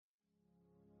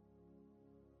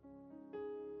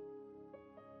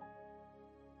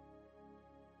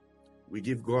We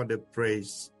give God the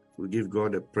praise. We give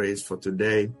God the praise for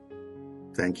today.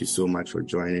 Thank you so much for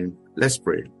joining. Let's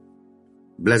pray.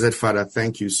 Blessed Father,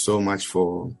 thank you so much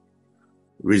for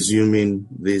resuming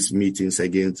these meetings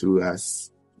again through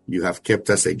us. You have kept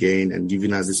us again and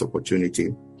given us this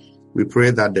opportunity. We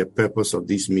pray that the purpose of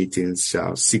these meetings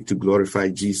shall seek to glorify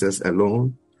Jesus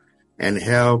alone and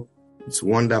help these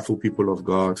wonderful people of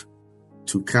God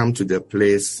to come to the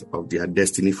place of their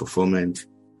destiny fulfillment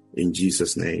in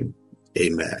Jesus' name.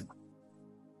 Amen.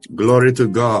 Glory to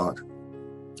God.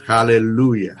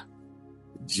 Hallelujah.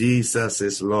 Jesus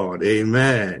is Lord.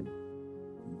 Amen.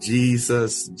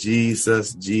 Jesus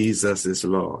is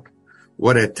Lord.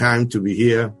 What a time to be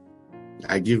here.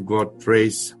 I give God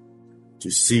praise to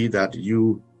see that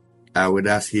you are with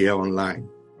us here online.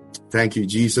 Thank you,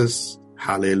 Jesus.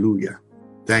 Hallelujah.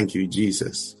 Thank you,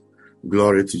 Jesus.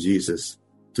 Glory to Jesus.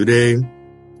 Today,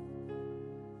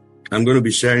 I'm going to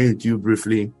be sharing with you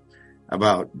briefly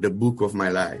about the book of my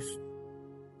life.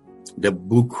 The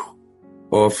book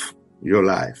of your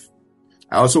life.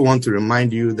 I also want to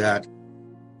remind you that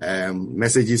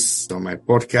messages on my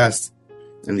podcast,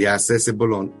 and they are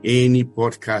accessible on any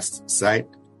podcast site.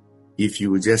 If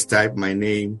you would just type my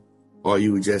name or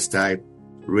you would just type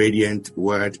Radiant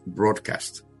Word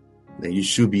Broadcast, then you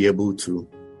should be able to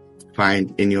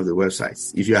find any of the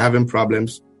websites. If you're having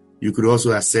problems, you could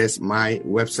also access my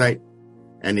website,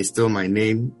 and it's still my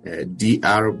name,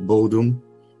 drbodum.org,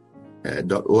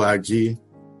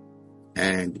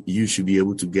 and you should be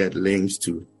able to get links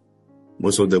to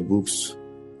most of the books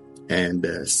and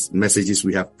messages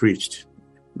we have preached.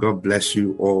 God bless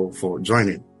you all for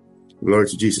joining. Glory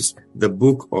to Jesus. The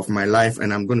book of my life,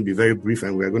 and I'm going to be very brief,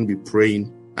 and we're going to be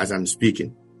praying as I'm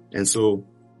speaking. And so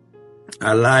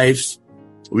our lives,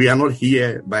 we are not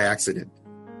here by accident.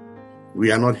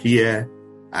 We are not here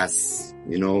as,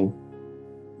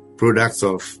 products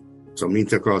of some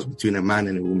intercourse between a man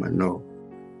and a woman. No,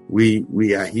 we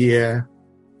are here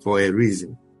for a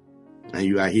reason, and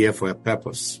you are here for a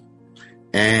purpose.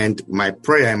 And my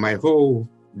prayer and my whole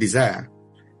desire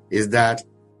is that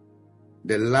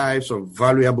the lives of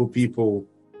valuable people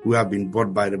who have been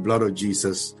bought by the blood of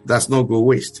Jesus does not go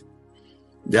waste.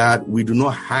 That we do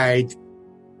not hide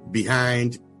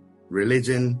behind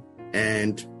religion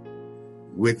and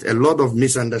with a lot of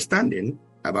misunderstanding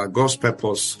about God's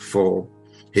purpose for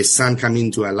his son coming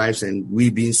into our lives and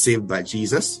we being saved by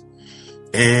Jesus,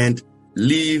 and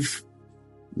live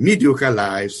mediocre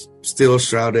lives still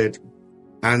shrouded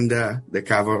under the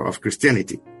cover of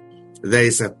Christianity. There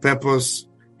is a purpose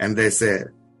and there's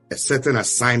a certain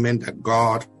assignment that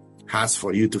God has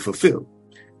for you to fulfill.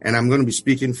 And I'm going to be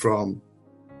speaking from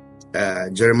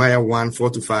Jeremiah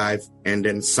 1:4-5, and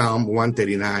then Psalm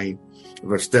 139,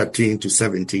 verse 13 to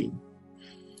 17.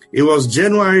 It was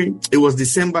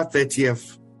December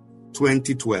 30th,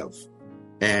 2012,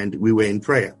 and we were in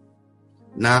prayer.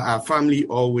 Now, our family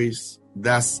always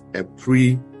does a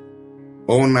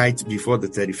all night before the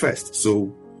 31st.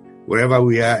 So wherever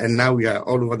we are, and now we are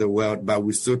all over the world, but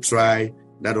we still try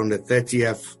that on the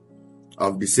 30th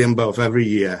of December of every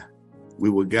year, we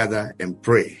will gather and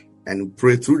pray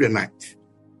through the night.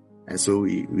 And so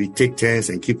we take turns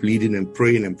and keep leading and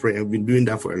praying. And we've been doing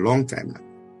that for a long time now.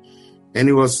 And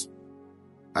it was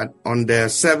on the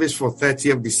service for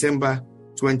 30th December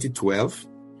 2012.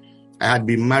 I had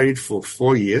been married for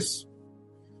 4 years.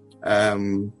 I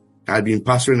had been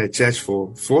pastoring a church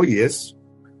for 4 years.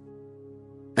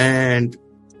 And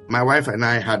my wife and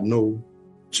I had no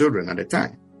children at the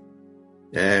time.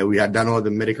 We had done all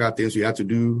the medical things we had to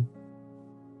do.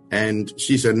 And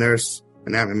she's a nurse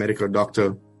and I'm a medical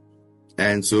doctor.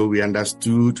 And so we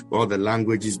understood all the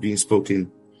languages being spoken.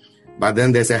 But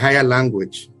then there's a higher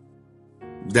language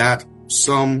that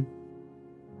some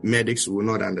medics will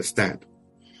not understand.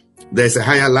 There's a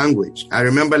higher language. I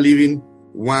remember leaving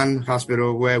one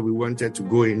hospital where we wanted to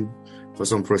go in for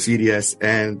some procedures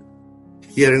and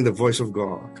hearing the voice of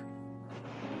God.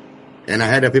 And I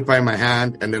had a paper in my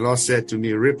hand, and the Lord said to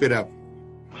me, rip it up,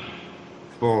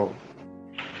 for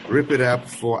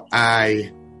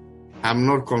I am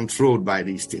not controlled by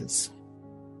these things.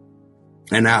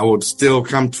 And I would still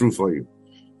come through for you.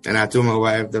 And I told my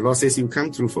wife, the Lord says he will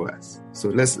come through for us. So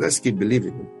let's keep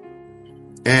believing him.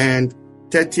 And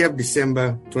 30th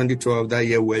December 2012, that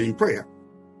year, we're in prayer.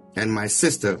 And my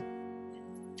sister,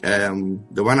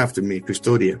 the one after me,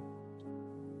 Custodia,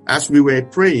 as we were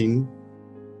praying,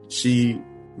 the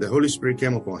Holy Spirit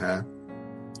came upon her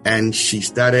and she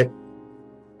started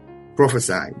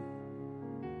prophesying,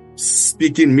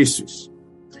 speaking mysteries.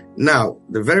 Now,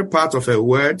 the very part of her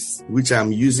words, which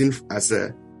I'm using as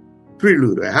a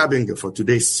prelude, a harbinger for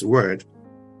today's word,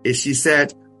 is she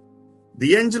said,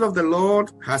 The angel of the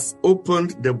Lord has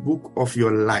opened the book of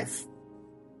your life.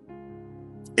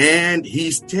 And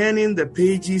he's turning the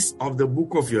pages of the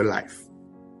book of your life.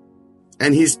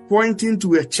 And he's pointing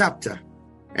to a chapter.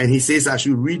 And he says, I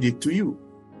should read it to you.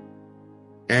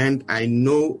 And I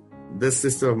know this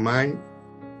sister of mine.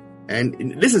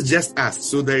 And this is just us.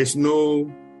 So there is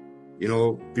no,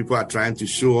 people are trying to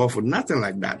show off or nothing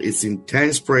like that. It's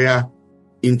intense prayer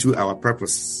into our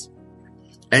purposes.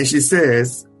 And she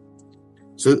says,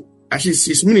 so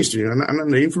she's ministering under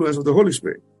the influence of the Holy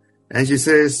Spirit. And she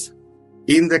says,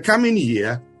 in the coming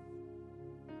year,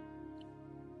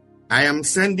 I am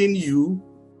sending you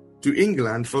to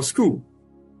England for school.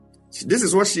 This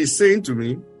is what she's saying to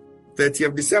me, 30th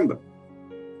of December,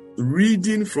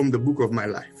 reading from the book of my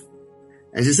life.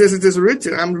 And she says, it is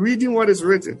written, I'm reading what is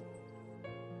written.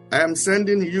 I am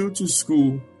sending you to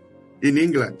school in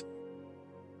England.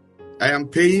 I am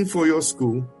paying for your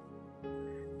school.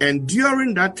 And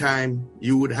during that time,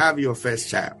 you would have your first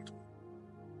child.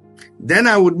 Then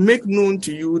I would make known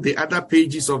to you the other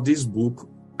pages of this book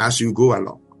as you go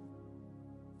along.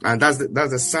 And that's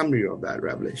the summary of that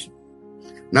revelation.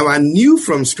 Now, I knew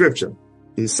from scripture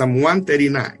in Psalm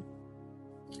 139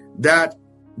 that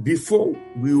before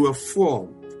we were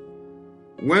formed,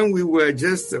 when we were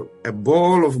just a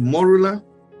ball of morula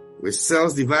with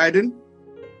cells dividing,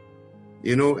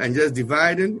 and just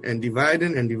dividing and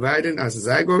dividing and dividing as a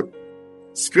zygote,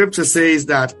 scripture says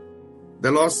that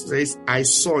the Lord says, I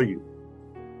saw you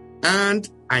and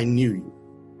I knew you.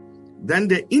 Then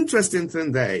the interesting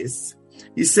thing there is,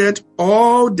 he said,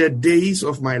 all the days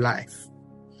of my life,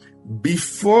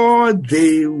 before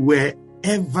they were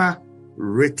ever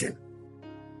written,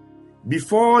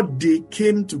 before they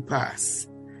came to pass,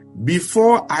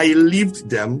 before I lived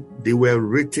them, they were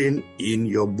written in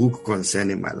your book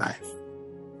concerning my life.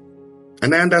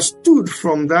 And I understood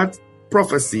from that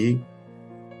prophecy,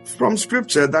 from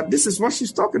scripture, that this is what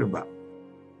she's talking about.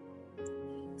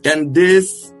 And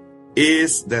this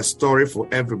is the story for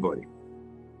everybody.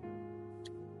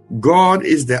 God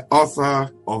is the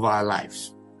author of our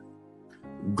lives.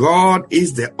 God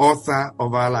is the author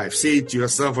of our life. Say it to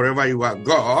yourself wherever you are.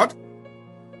 God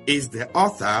is the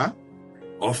author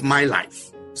of my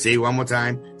life. Say it one more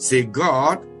time. Say,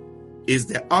 God is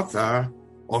the author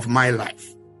of my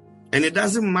life. And it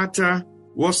doesn't matter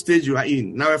what stage you are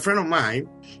in. Now, a friend of mine,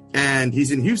 and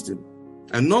he's in Houston.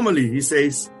 And normally he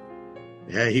says,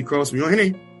 he calls me,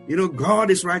 honey, God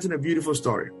is writing a beautiful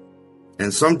story.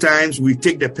 And sometimes we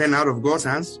take the pen out of God's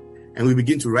hands and we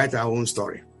begin to write our own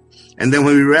story. And then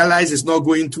when we realize it's not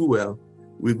going too well,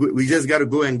 we just got to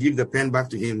go and give the pen back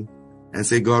to him and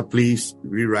say, God, please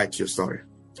rewrite your story.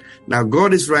 Now,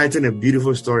 God is writing a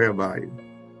beautiful story about you.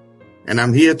 And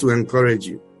I'm here to encourage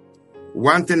you.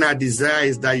 One thing I desire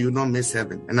is that you will not miss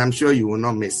heaven. And I'm sure you will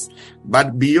not miss.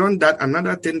 But beyond that,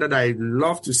 another thing that I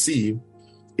love to see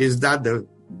is that the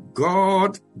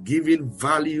God-given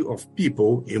value of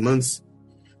people, humans,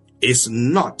 is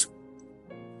not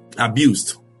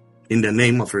abused in the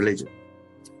name of religion.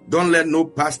 Don't let no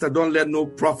pastor, don't let no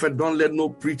prophet, don't let no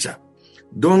preacher,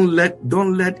 don't let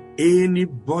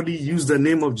anybody use the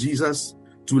name of Jesus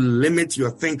to limit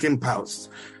your thinking powers.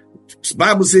 The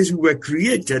Bible says we were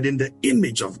created in the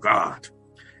image of God.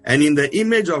 And in the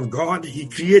image of God, he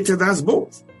created us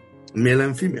both, male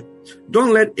and female.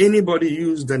 Don't let anybody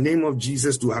use the name of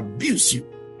Jesus to abuse you.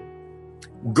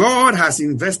 God has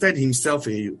invested himself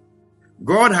in you.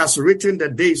 God has written the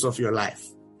days of your life.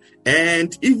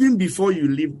 And even before you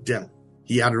lived them,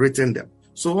 he had written them.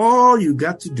 So all you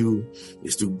got to do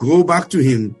is to go back to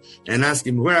him and ask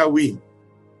him, where are we?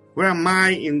 Where am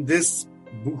I in this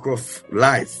book of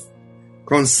life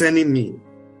concerning me?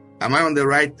 Am I on the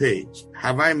right page?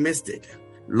 Have I missed it?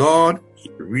 Lord,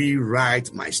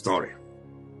 rewrite my story.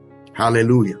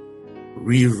 Hallelujah.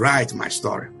 Rewrite my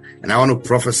story. And I want to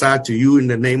prophesy to you in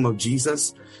the name of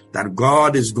Jesus that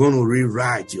God is going to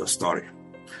rewrite your story.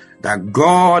 That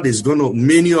God is going to,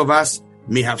 many of us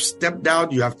may have stepped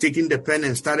out, you have taken the pen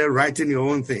and started writing your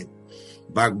own thing.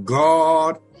 But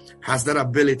God has that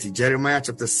ability. Jeremiah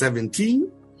chapter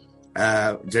 17,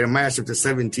 I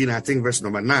think verse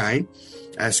number 9,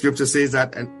 scripture says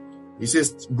that, and he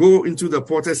says, go into the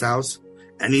potter's house,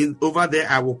 and over there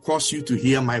I will cause you to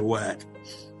hear my word.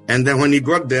 And then when he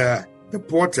got there, the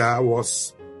potter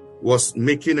was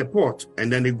making a pot,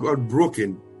 and then it got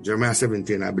broken. Jeremiah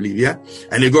 17, I believe, yeah?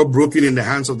 And it got broken in the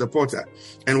hands of the potter.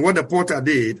 And what the potter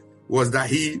did was that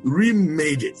he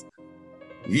remade it.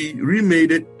 He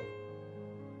remade it.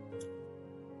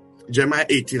 Jeremiah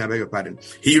 18, I beg your pardon.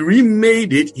 He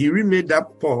remade it. He remade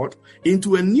that pot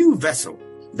into a new vessel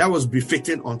that was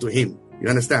befitting unto him. You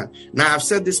understand? Now, I've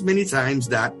said this many times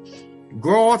that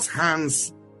God's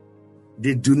hands,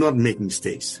 they do not make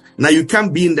mistakes. Now you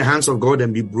can't be in the hands of God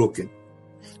and be broken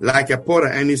like a potter.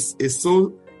 And it's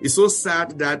so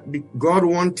sad that God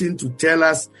wanting to tell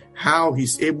us how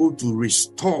he's able to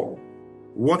restore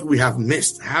what we have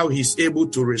missed, how he's able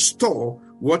to restore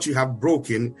what you have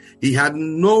broken. He had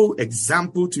no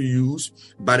example to use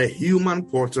but a human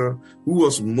potter who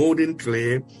was molding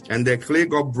clay, and the clay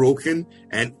got broken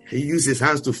and he used his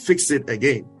hands to fix it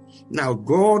again. Now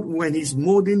God, when he's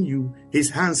molding you,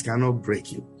 his hands cannot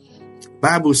break you.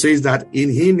 Bible says that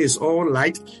in him is all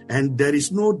light and there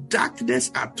is no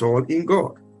darkness at all in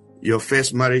God. Your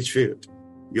first marriage failed.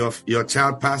 Your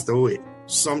child passed away.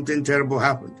 Something terrible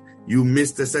happened. You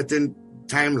missed a certain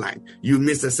timeline. You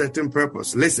missed a certain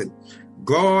purpose. Listen,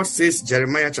 God says,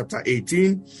 Jeremiah chapter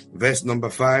 18, verse number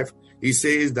 5, he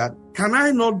says that, can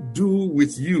I not do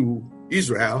with you,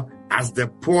 Israel, as the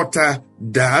potter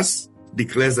does,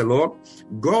 declares the Lord?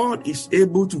 God is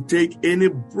able to take any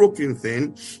broken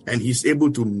thing and he's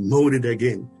able to mold it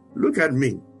again. Look at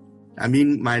me. I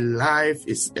mean, my life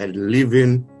is a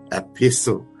living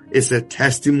epistle. It's a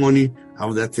testimony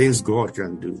of the things God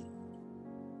can do.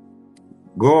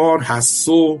 God has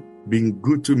so been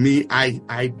good to me.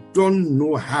 I don't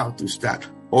know how to start.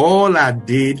 All I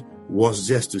did was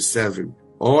just to serve him.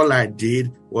 All I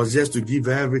did was just to give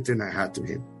everything I had to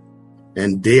him.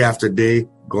 And day after day,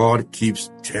 God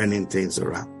keeps turning things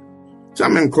around. So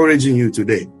I'm encouraging you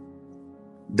today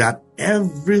that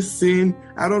everything,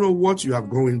 I don't know what you are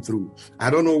going through. I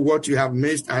don't know what you have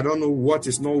missed. I don't know what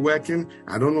is not working.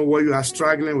 I don't know what you are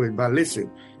struggling with. But listen,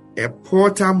 a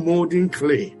potter molding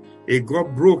clay, it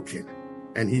got broken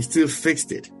and he still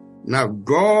fixed it. Now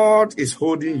God is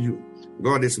holding you.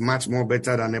 God is much more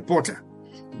better than a potter.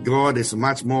 God is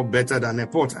much more better than a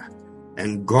potter.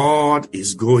 And God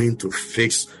is going to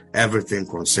fix everything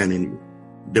concerning you.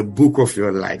 The book of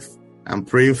your life. I'm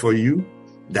praying for you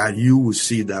that you will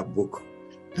see that book.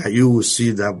 That you will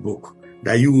see that book.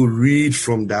 That you will read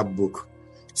from that book.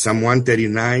 Psalm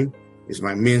 139 is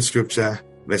my main scripture.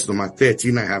 Verse number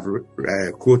 13, I have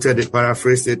quoted it,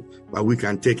 paraphrased it, but we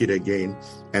can take it again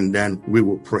and then we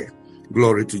will pray.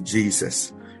 Glory to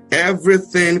Jesus.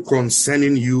 Everything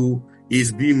concerning you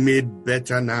is being made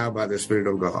better now by the Spirit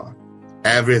of God.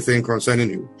 Everything concerning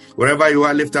you. Wherever you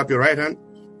are, lift up your right hand.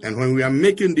 And when we are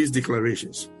making these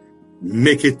declarations,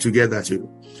 make it together too.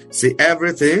 Say,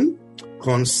 everything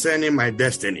concerning my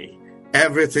destiny,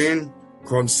 everything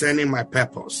concerning my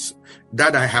purpose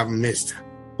that I have missed,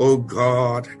 oh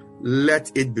God,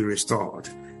 let it be restored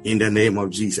in the name of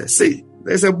Jesus. See,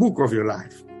 there's a book of your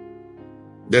life.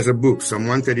 There's a book, Psalm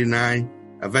 139,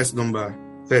 verse number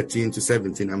 13 to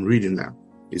 17. I'm reading now.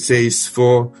 It says,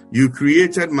 for you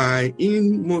created my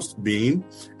inmost being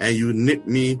and you knit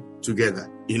me together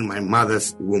in my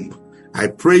mother's womb. I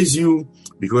praise you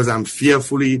because I'm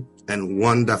fearfully and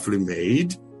wonderfully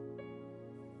made.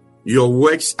 Your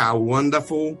works are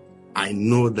wonderful. I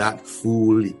know that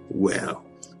fully well.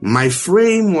 My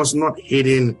frame was not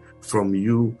hidden from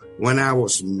you when I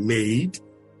was made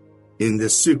in the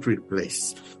secret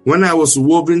place. When I was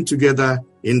woven together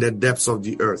in the depths of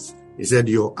the earth. He said,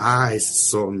 your eyes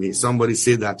saw me. Somebody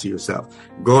say that to yourself.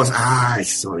 God's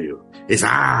eyes saw you. His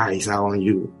eyes are on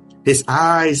you. His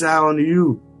eyes are on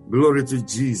you. Glory to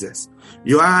Jesus.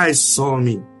 Your eyes saw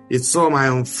me. It saw my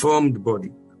unformed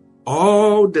body.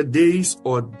 All the days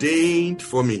ordained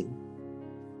for me.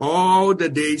 All the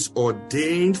days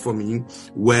ordained for me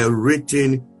were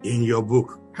written in your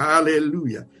book.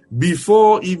 Hallelujah.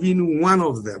 Before even one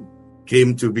of them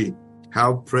came to be.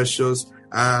 How precious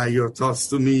are your thoughts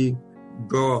to me,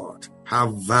 God.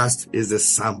 How vast is the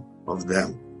sum of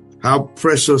them. How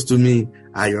precious to me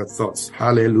are your thoughts.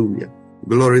 Hallelujah.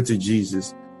 Glory to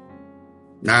Jesus.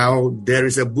 Now there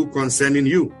is a book concerning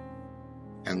you,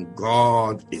 and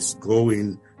God is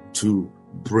going to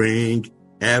bring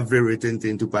every written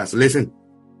thing to pass. Listen.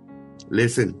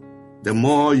 The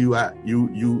more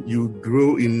you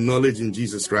grow in knowledge in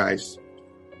Jesus Christ,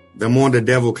 the more the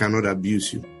devil cannot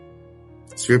abuse you.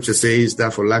 Scripture says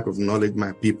that for lack of knowledge,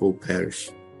 my people perish.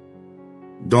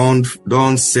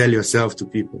 Don't sell yourself to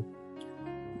people.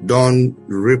 Don't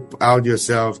rip out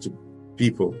yourself to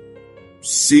people.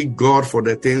 Seek God for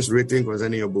the things written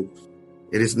concerning your book.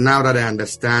 It is now that I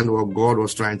understand what God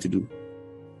was trying to do.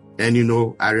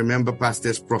 And I remember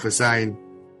pastors prophesying,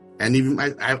 and even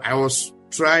I was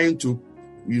trying to,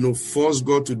 force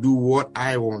God to do what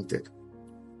I wanted.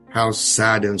 How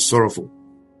sad and sorrowful.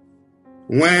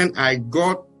 When I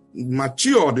got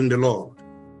matured in the Lord,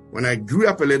 when I grew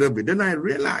up a little bit, then I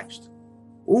realized,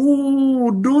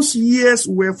 those years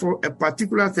were for a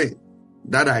particular thing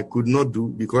that I could not do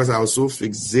because I was so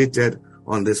fixated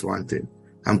on this one thing.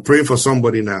 I'm praying for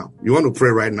somebody now. You want to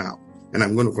pray right now, and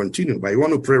I'm going to continue, but you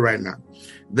want to pray right now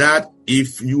that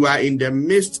if you are in the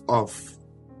midst of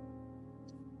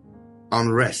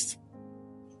unrest,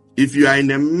 if you are in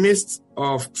the midst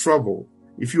of trouble,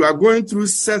 if you are going through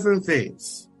certain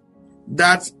things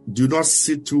that do not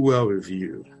sit too well with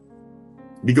you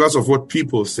because of what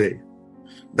people say,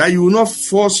 that you will not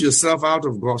force yourself out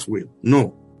of God's will.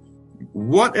 No.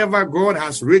 Whatever God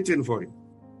has written for you,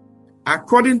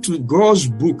 according to God's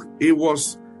book, it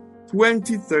was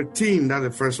 2013 that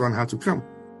the first one had to come.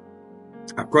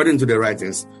 According to the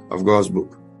writings of God's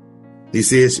book, He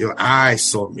says, your eyes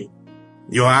saw me.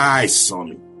 Your eyes saw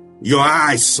me. Your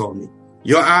eyes saw me.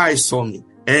 Your eyes saw me,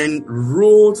 and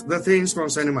wrote the things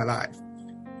concerning my life.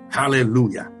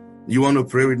 Hallelujah. You want to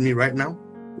pray with me right now?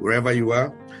 Wherever you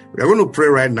are, we are going to pray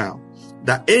right now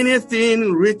that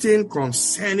anything written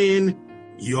concerning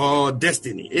your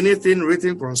destiny, anything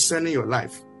written concerning your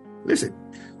life,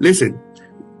 listen,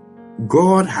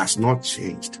 God has not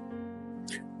changed.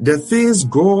 The things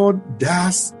God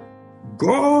does,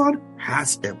 God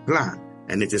has a plan,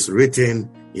 and it is written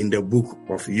in the book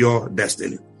of your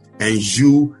destiny, and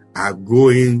you are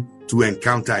going to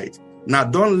encounter it. Now,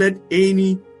 don't let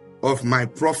any of my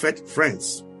prophet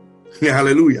friends,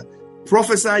 hallelujah,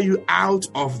 prophesy you out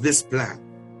of this plan.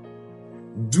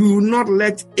 Do not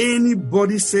let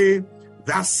anybody say,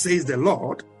 "Thus says the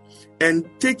Lord," and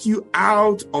take you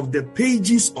out of the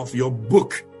pages of your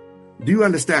book. Do you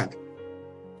understand?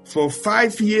 For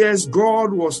 5 years,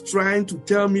 God was trying to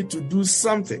tell me to do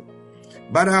something,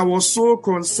 but I was so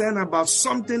concerned about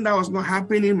something that was not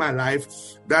happening in my life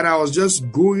that I was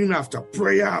just going after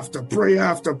prayer after prayer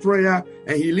after prayer,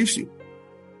 and He leaves you.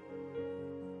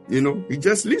 He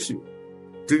just leaves you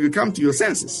till you come to your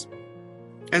senses.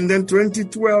 And then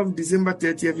 2012, December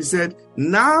 30th, He said,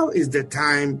 now is the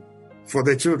time for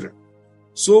the children.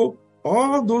 So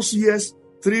all those years,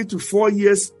 3 to 4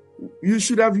 years, you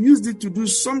should have used it to do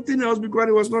something else because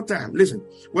it was not time. Listen,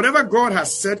 whatever God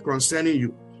has said concerning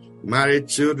you,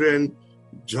 marriage, children,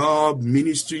 job,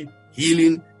 ministry,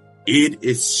 healing, it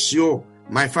is sure.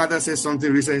 My father says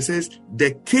something recently. He says,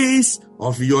 the case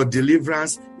of your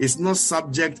deliverance is not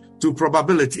subject to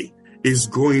probability. It's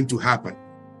going to happen.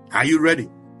 Are you ready?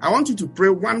 I want you to pray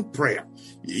one prayer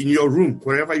in your room,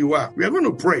 wherever you are. We are going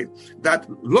to pray that,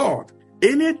 Lord,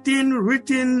 anything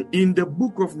written in the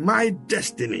book of my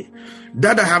destiny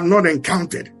that I have not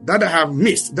encountered, that I have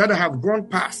missed, that I have gone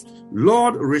past,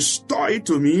 Lord, restore it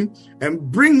to me and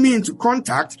bring me into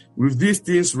contact with these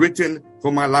things written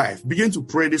for my life. Begin to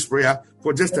pray this prayer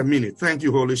for just a minute. Thank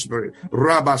you, Holy Spirit.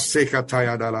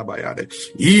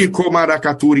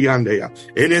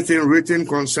 Anything written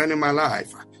concerning my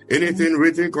life, anything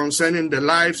written concerning the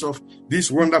lives of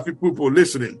these wonderful people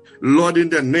listening, Lord, in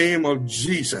the name of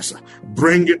Jesus,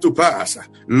 bring it to pass.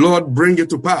 Lord, bring it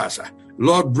to pass.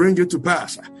 Lord, bring it to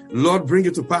pass. Lord, bring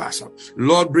it to pass.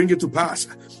 Lord, bring it to pass.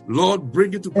 Lord,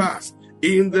 bring it to pass.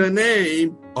 In the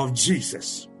name of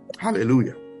Jesus.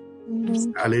 Hallelujah.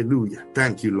 Hallelujah.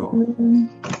 Thank you, Lord.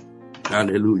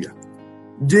 Hallelujah.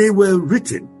 They were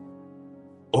written.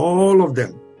 All of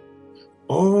them.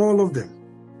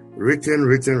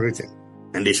 Written.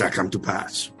 And they shall come to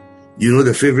pass. You know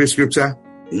the favorite scripture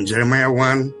in Jeremiah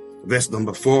 1, verse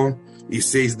number 4. It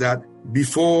says that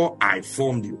before I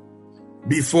formed you,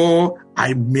 before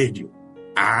I made you,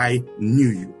 I knew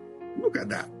you. Look at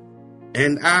that.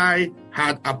 And I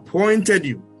had appointed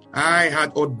you. I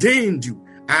had ordained you.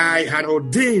 I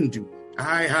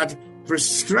had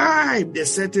prescribed a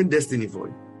certain destiny for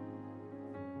you.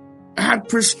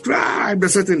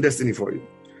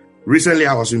 Recently,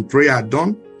 I was in prayer at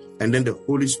dawn, and then the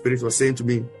Holy Spirit was saying to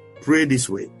me, pray this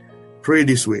way,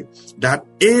 that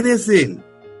anything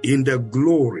in the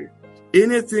glory,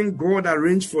 anything God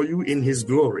arranged for you in His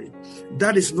glory,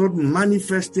 that is not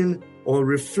manifesting or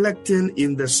reflecting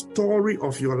in the story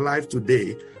of your life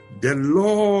today, the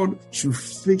Lord should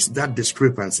fix that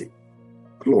discrepancy.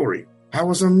 Glory. I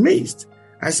was amazed.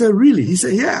 I said, really? He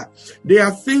said, yeah. There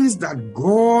are things that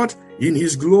God in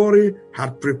His glory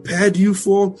had prepared you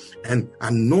for and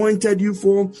anointed you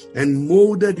for and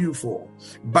molded you for.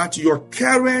 But your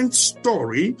current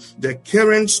story, the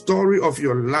current story of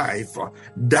your life,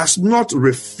 does not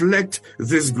reflect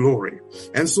this glory.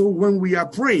 And so when we are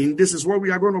praying, this is what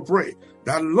we are going to pray.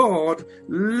 That, Lord,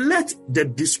 let the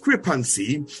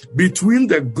discrepancy between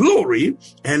the glory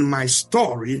and my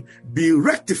story be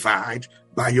rectified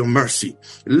by your mercy.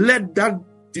 Let that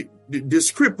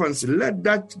discrepancy, let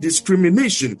that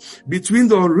discrimination between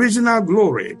the original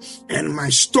glory and my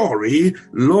story,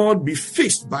 Lord, be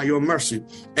fixed by your mercy.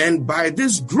 And by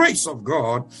this grace of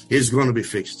God, it's going to be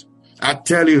fixed. I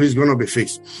tell you, he's going to be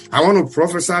fixed. I want to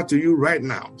prophesy to you right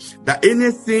now that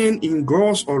anything in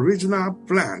God's original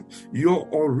plan, your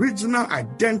original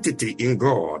identity in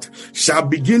God, shall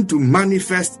begin to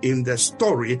manifest in the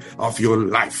story of your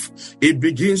life. It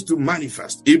begins to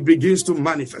manifest. It begins to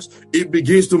manifest. It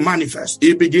begins to manifest.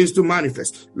 It begins to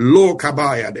manifest. Lo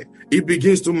kabayade. It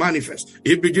begins to manifest.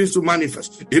 It begins to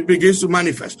manifest. It begins to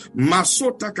manifest.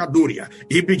 Masota kaduria.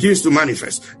 It begins to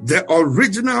manifest. The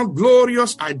original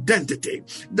glorious identity,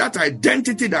 that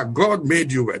identity that God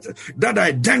made you with, that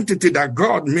identity that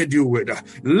God made you with,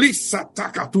 Lisa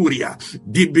takaturia,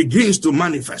 it begins to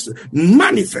manifest.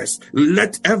 Manifest.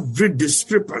 Let every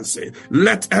discrepancy,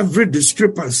 let every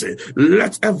discrepancy,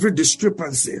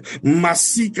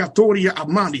 Masikatoria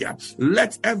Amalia,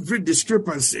 let every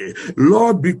discrepancy,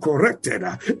 Lord, be corrected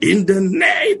in the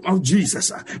name of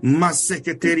Jesus.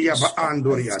 Maseketeria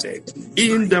Baandoriade,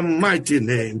 in the mighty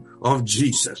name of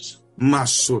Jesus.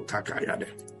 Masotakayade.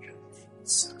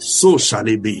 So shall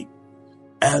it be.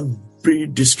 Every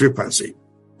discrepancy,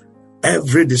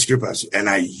 and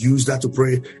I use that to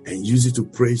pray and use it to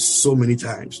pray so many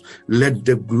times. Let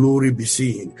the glory be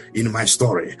seen in my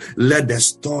story. Let the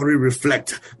story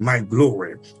reflect my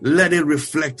glory. Let it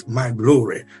reflect my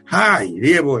glory. Hi,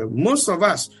 yeah, boy. Most of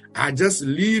us are just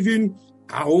living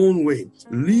our own way.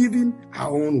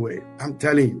 I'm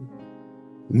telling you,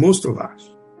 most of us.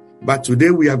 But today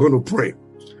we are going to pray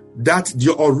that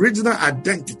your original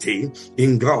identity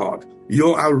in God,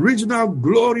 your original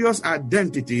glorious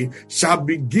identity, shall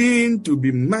begin to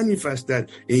be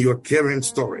manifested in your current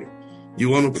story. You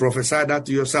want to prophesy that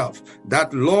to yourself,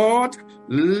 that Lord,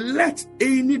 let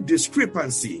any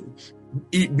discrepancy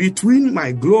between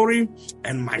my glory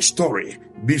and my story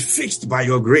be fixed by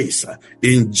your grace,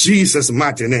 in Jesus'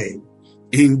 mighty name.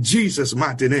 In Jesus'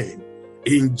 mighty name.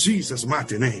 In Jesus'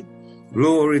 mighty name.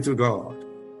 Glory to God.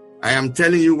 I am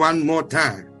telling you one more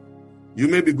time, you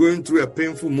may be going through a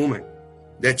painful moment.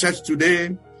 The church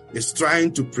today is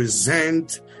trying to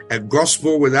present a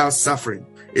gospel without suffering.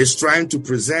 It's trying to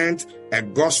present a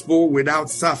gospel without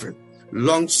suffering.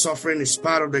 Long suffering is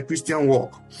part of the Christian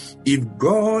walk. If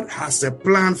God has a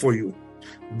plan for you,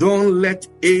 don't let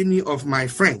any of my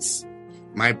friends,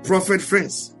 my prophet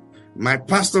friends, my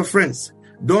pastor friends,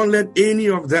 don't let any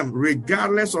of them,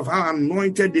 regardless of how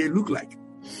anointed they look like,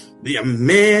 they are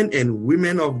men and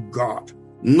women of God,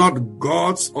 not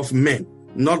gods of men,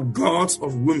 not gods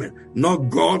of women, not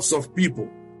gods of people.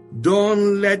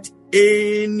 Don't let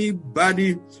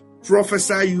anybody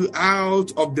prophesy you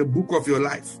out of the book of your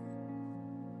life.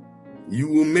 You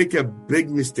will make a big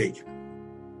mistake.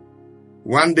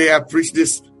 One day I preached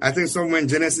this, I think somewhere in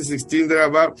Genesis 16 there,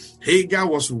 about Hagar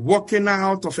was walking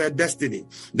out of her destiny.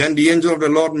 Then the angel of the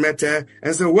Lord met her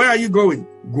and said, where are you going?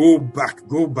 Go back,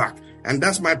 go back. And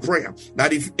that's my prayer,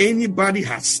 that if anybody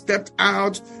has stepped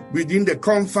out within the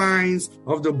confines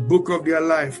of the book of their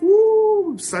life,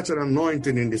 such an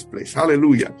anointing in this place.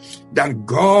 Hallelujah. That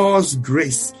God's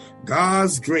grace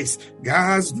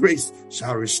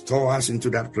shall restore us into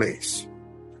that place.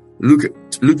 Look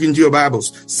into your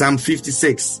Bibles. Psalm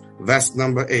 56, verse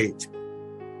number 8.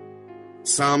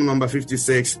 Psalm number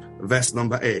 56, verse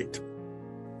number 8.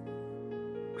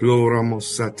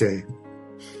 Gloramosate.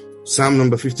 Psalm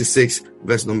number 56,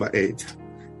 verse number 8.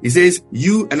 He says,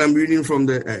 and I'm reading from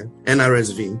the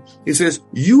NRSV. He says,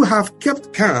 you have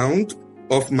kept count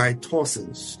of my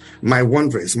tossings, my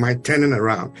wanderings, my turning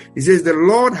around. He says, the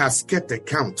Lord has kept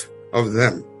account of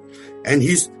them, and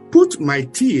he's put my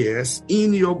tears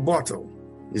in your bottle.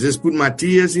 He says, put my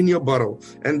tears in your bottle.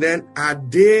 And then, are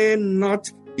they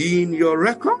not in your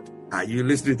record? Are you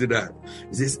listening to that?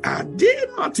 He says, are they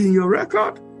not in your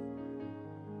record?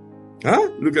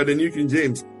 Look at the New King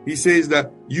James. He says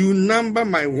that you number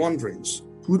my wanderings.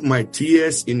 Put my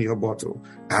tears in your bottle.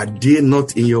 Are they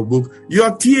not in your book?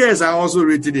 Your tears are also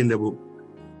written in the book.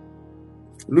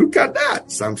 Look at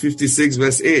that. Psalm 56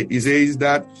 verse 8. He says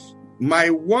that my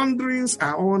wanderings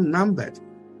are all numbered,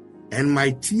 and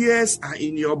my tears are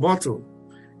in your bottle,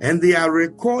 and they are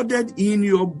recorded in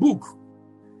your book.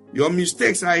 Your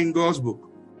mistakes are in God's book.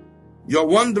 Your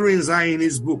wanderings are in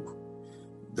his book.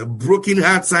 The broken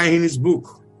hearts are in his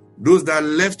book. Those that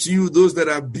left you, those that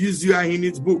abused you are in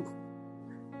his book.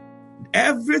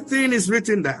 Everything is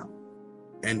written down,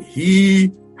 and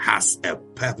he has a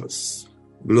purpose.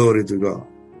 Glory to God.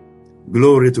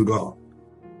 Glory to God.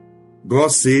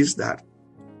 God says that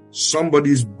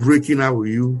somebody is breaking out with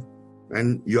you,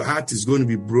 and your heart is going to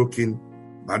be broken,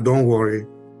 but don't worry.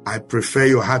 I prefer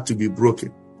your heart to be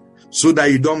broken so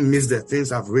that you don't miss the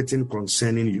things I've written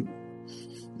concerning you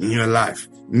in your life.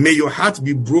 May your heart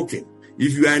be broken.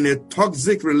 If you are in a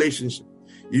toxic relationship,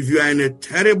 If you are in a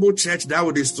terrible church, that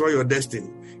will destroy your destiny.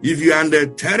 If you are the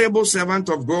terrible servant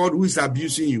of God who is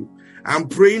abusing you, I'm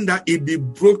praying that it be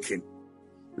broken.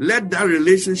 Let that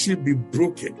relationship be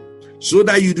broken so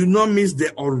that you do not miss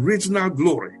the original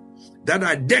glory, that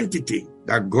identity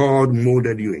that God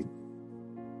molded you in.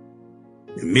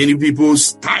 And many people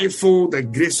stifle the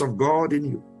grace of God in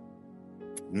you.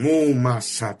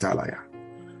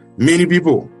 Many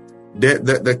people,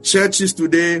 the churches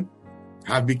today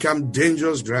have become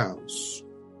dangerous grounds.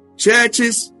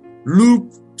 Churches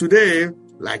look today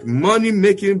like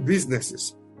money-making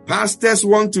businesses. Pastors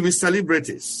want to be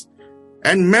celebrities,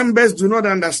 and members do not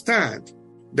understand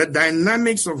the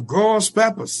dynamics of God's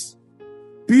purpose.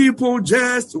 People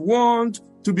just want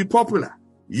to be popular.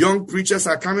 Young preachers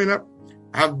are coming up.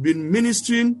 I've been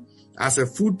ministering as a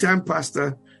full-time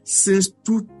pastor since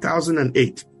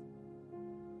 2008.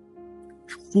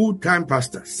 Full-time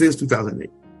pastor since 2008.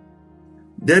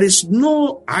 There is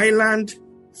no island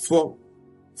for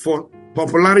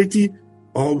popularity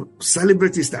or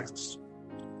celebrity status.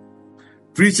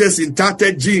 Preachers in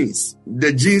tattered jeans.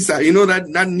 The jeans are,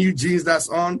 that new jeans that's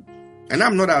on. And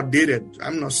I'm not outdated.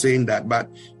 I'm not saying that. But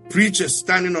preachers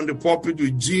standing on the pulpit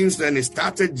with jeans and it's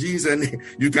tattered jeans and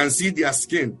you can see their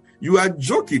skin. You are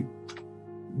joking.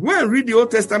 Go and read the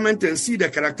Old Testament and see the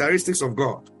characteristics of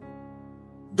God.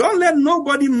 Don't let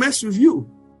nobody mess with you.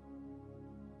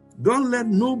 Don't let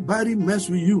nobody mess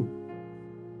with you.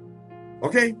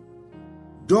 Okay?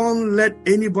 Don't let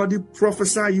anybody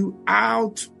prophesy you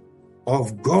out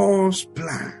of God's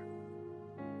plan,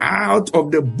 out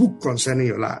of the book concerning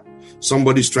your life.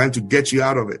 Somebody's trying to get you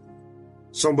out of it.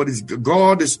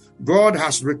 God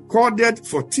has recorded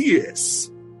for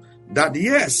tears that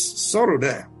yes, sorrow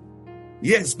there.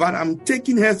 Yes, but I'm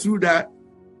taking her through that.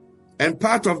 And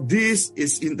part of this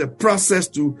is in the process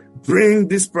to bring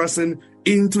this person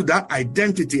into that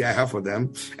identity I have for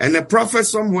them. And a prophet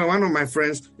somewhere, one of my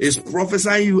friends, is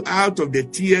prophesying you out of the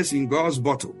tears in God's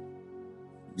bottle.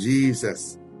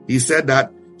 Jesus. He said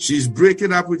that she's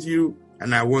breaking up with you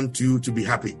and I want you to be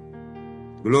happy.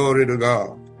 Glory to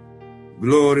God.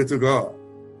 Glory to God.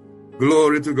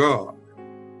 Glory to God.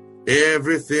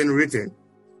 Everything written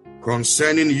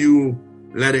concerning you,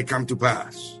 let it come to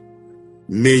pass.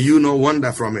 May you not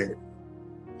wander from it.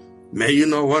 May you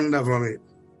not wander from it.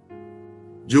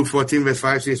 Job 14 verse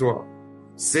 5 says what?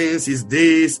 Since his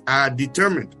days are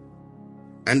determined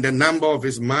and the number of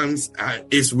his months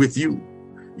is with you.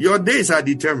 Your days are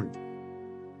determined.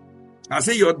 I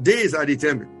say your days are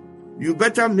determined. You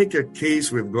better make a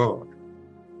case with God.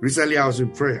 Recently I was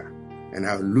in prayer and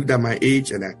I looked at my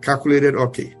age and I calculated,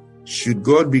 okay, should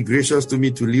God be gracious to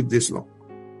me to live this long?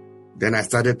 Then I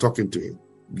started talking to him.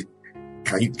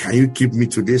 Can you keep me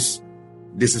to this?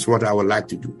 This is what I would like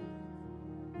to do.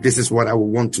 This is what I would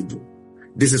want to do.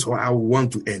 This is how I would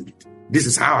want to end it. This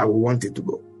is how I would want it to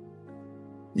go.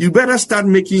 You better start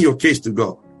making your case to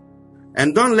God.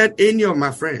 And don't let any of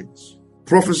my friends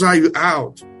prophesy you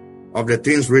out of the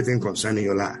things written concerning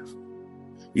your life.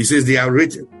 He says they are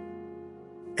written.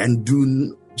 And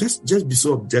just be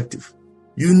so objective.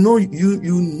 You know that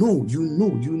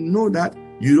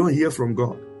you don't hear from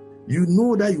God. You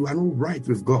know that you are not right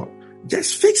with God.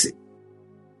 Just fix it.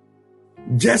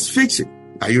 Just fix it.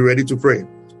 Are you ready to pray?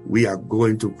 We are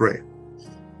going to pray.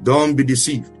 Don't be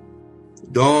deceived.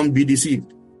 Don't be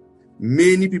deceived.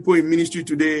 Many people in ministry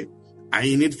today are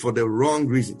in it for the wrong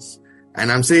reasons.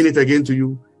 And I'm saying it again to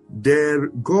you.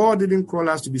 God didn't call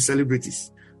us to be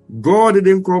celebrities. God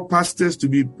didn't call pastors to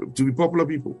be popular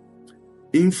people.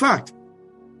 In fact,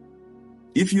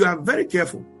 if you are very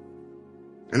careful,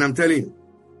 and I'm telling you,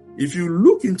 if you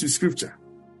look into scripture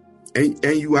and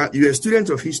you're a student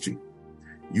of history,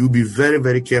 you'll be very,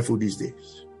 very careful these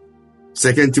days.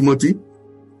 2 Timothy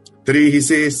 3, he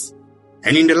says,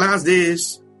 and in the last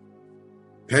days,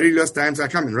 perilous times are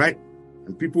coming, right?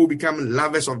 And people will become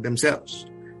lovers of themselves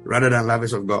rather than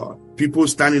lovers of God. People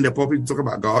stand in the pulpit to talk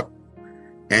about God,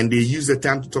 and they use the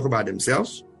time to talk about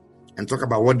themselves and talk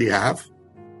about what they have.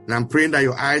 And I'm praying that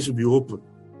your eyes will be open.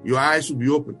 Your eyes will be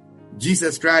open.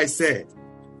 Jesus Christ said,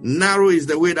 narrow is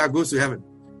the way that goes to heaven,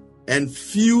 and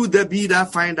few there be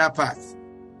that find that path.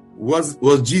 Was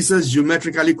Jesus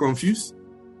geometrically confused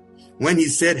when he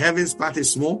said heaven's path is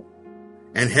small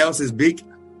and hell's is big?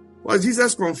 Was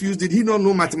Jesus confused? Did he not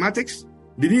know mathematics?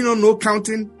 Did he not know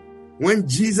counting? When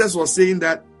Jesus was saying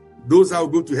that those that will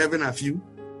go to heaven are few,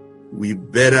 we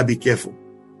better be careful.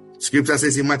 Scripture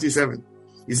says in Matthew 7,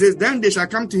 he says, then they shall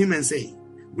come to him and say,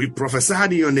 we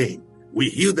prophesied in your name. We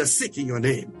healed the sick in your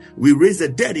name. We raised the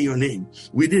dead in your name.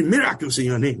 We did miracles in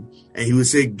your name. And he will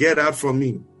say, get out from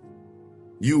me,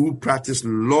 you who practice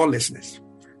lawlessness.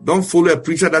 Don't follow a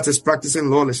preacher that is practicing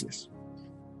lawlessness.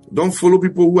 Don't follow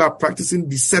people who are practicing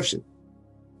deception.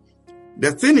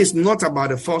 The thing is not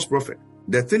about a false prophet.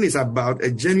 The thing is about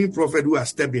a genuine prophet who has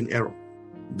stepped in error.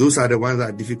 Those are the ones that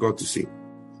are difficult to see.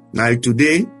 Now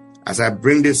today, as I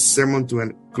bring this sermon to a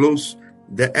close,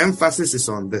 the emphasis is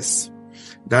on this,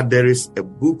 that there is a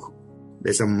book,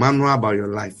 there's a manual about your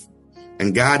life,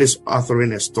 and God is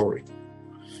authoring a story.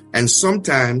 And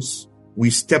sometimes we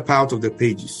step out of the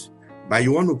pages, but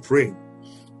you want to pray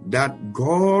that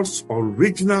God's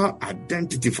original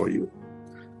identity for you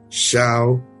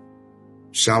shall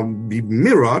be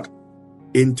mirrored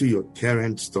into your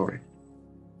current story.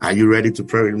 Are you ready to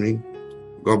pray with me?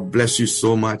 God bless you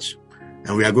so much.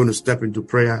 And we are going to step into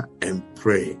prayer and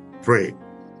pray. Pray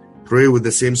with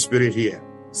the same spirit here.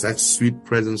 Such sweet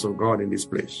presence of God in this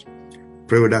place.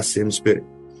 Pray with that same spirit.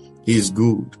 He is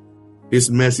good.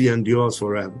 His mercy endures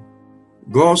forever.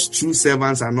 God's true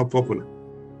servants are not popular.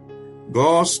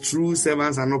 God's true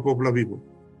servants are not popular people.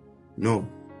 No.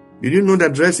 Did you know the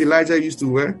dress Elijah used to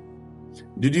wear?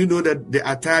 Did you know that the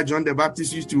attire John the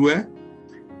Baptist used to wear?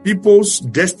 People's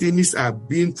destinies are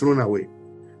being thrown away.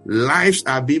 Lives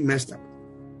are being messed up.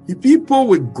 The people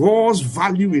with God's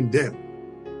value in them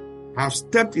have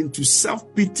stepped into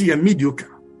self-pity and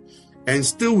mediocre. And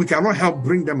still we cannot help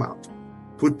bring them out.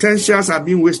 Potentials are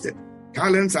being wasted.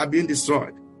 Talents are being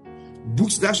destroyed.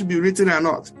 Books that should be written are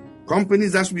not.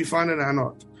 Companies that should be founded are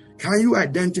not. Can you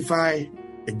identify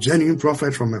a genuine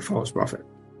prophet from a false prophet?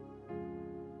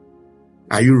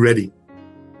 Are you ready?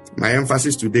 My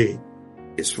emphasis today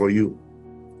is for you,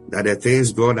 that the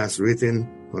things God has written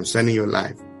concerning your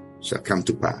life shall come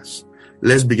to pass.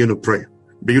 Let's begin to pray.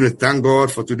 Begin to thank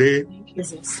God for today.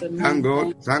 Thank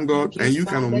God. And you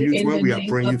can unmute when we are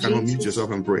praying. You can unmute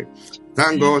yourself and pray.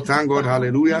 Thank God,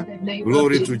 hallelujah.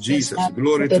 Glory to Jesus,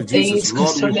 glory to Jesus.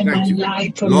 Lord, we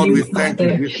thank you. Lord, we thank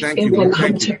you. We thank you. We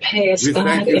thank you. We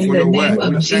thank you for your word.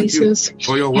 We thank you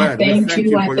for your word. We thank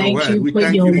you for your word. We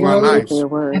thank you for our lives.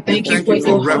 We thank you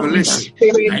for revelation.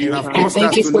 And you have caused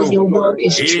us to know. Your word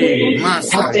is true. I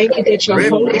thank you that your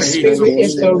Holy Spirit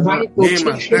is the right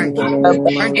teacher.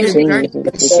 Thank you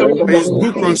for this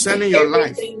book concerning your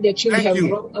life. Thank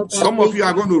you. Some of you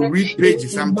are going to read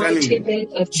pages, I'm telling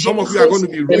you. Some of you are going to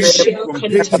be reading from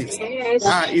pages.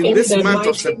 In this month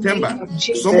of September,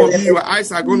 some of you, your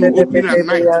eyes are going to open at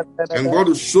night, and God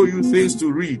will show you things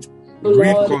to read.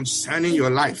 Read concerning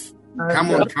your life.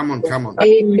 Come on.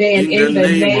 Amen. In the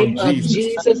name of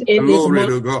Jesus. Glory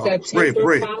to God. Pray.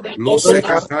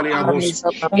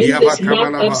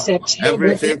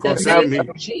 Everything concerning me,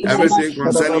 everything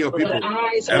concerning your people,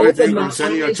 everything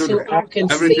concerning your children,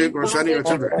 everything concerning your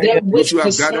children, which you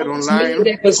have gathered online,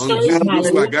 on Zoom, which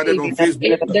you have gathered on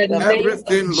Facebook,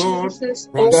 everything, Lord,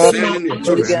 concerning your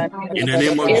children, in the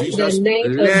name of Jesus,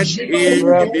 let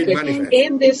it be manifest.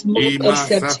 In this month of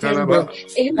September,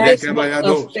 in this month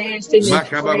of fasting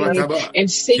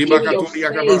and seeking your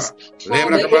face,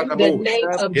 Father, in the name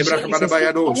of Jesus, open my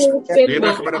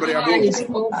eyes,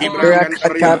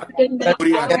 open the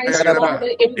eyes, Father,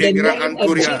 in the name of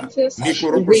Jesus,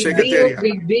 reveal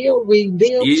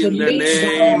to me,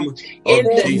 God, in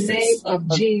the name of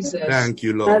Jesus. Thank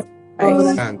you, Lord.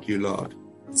 Thank you, Lord.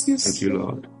 Thank you,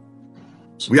 Lord.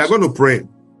 We are going to pray.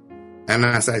 And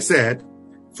as I said,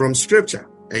 from Scripture,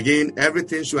 again,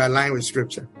 everything should align with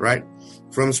Scripture, right?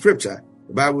 From Scripture,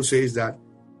 the Bible says that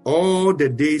all the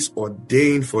days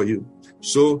ordained for you.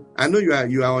 So I know you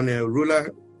are on a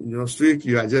roller, streak.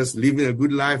 You are just living a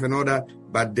good life and all that,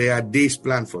 but there are days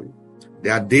planned for you.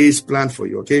 There are days planned for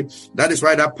you. Okay, that is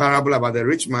why that parable about the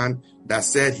rich man that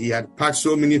said he had packed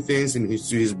so many things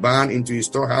into his barn, into his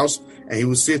storehouse, and he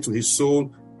would say to his soul,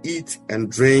 "Eat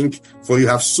and drink, for you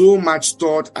have so much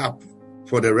stored up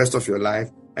for the rest of your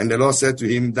life." And the Lord said to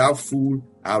him, "Thou fool,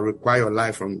 I'll require your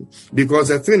life from you." Because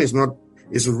the thing is not,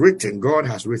 it's written. God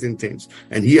has written things,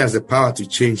 and He has the power to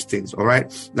change things. All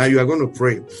right. Now you are going to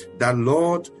pray that,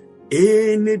 Lord,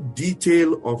 any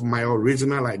detail of my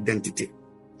original identity,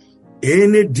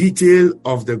 any detail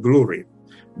of the glory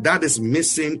that is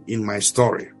missing in my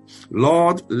story,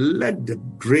 Lord, let the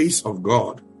grace of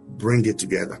God bring it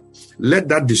together. Let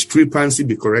that discrepancy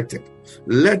be corrected.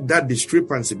 Let that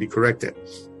discrepancy be corrected.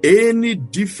 Any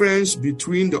difference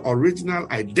between the original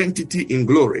identity in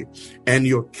glory and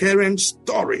your current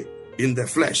story in the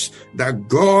flesh, that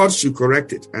God should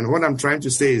correct it. And what I'm trying to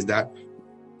say is that,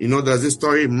 there's this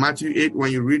story in Matthew 8,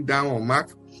 when you read down, or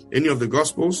Mark, any of the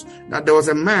Gospels, that there was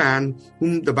a man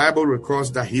whom the Bible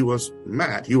records that he was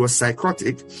mad. He was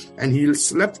psychotic, and he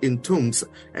slept in tombs,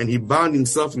 and he bound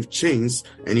himself with chains,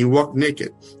 and he walked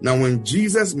naked. Now, when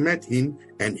Jesus met him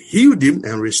and healed him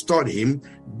and restored him,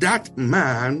 that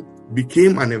man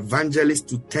became an evangelist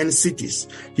to 10 cities.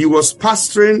 He was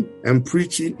pastoring and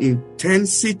preaching in 10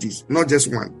 cities, not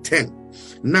just one, 10.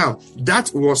 Now,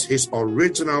 that was his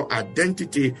original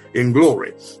identity in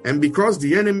glory. And because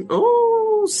the enemy,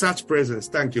 such presence,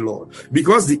 thank you, Lord.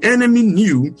 Because the enemy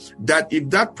knew that if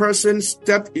that person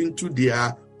stepped into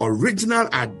their original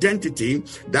identity,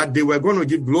 that they were going to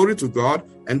give glory to God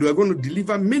and they were going to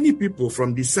deliver many people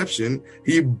from deception,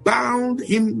 he bound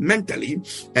him mentally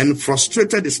and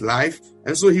frustrated his life.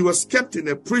 And so he was kept in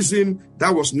a prison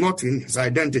that was not in his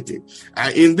identity.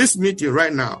 In this meeting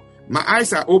right now, my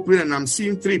eyes are open and I'm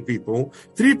seeing three people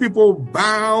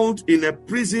bound in a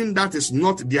prison that is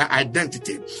not their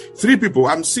identity. Three people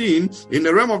I'm seeing in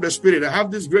the realm of the spirit. I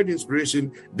have this great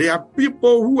inspiration. There are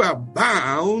people who are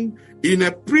bound in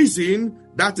a prison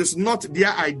that is not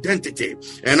their identity.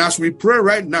 And as we pray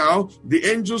right now, the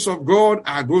angels of God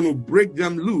are going to break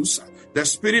them loose. The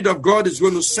Spirit of God is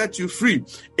going to set you free.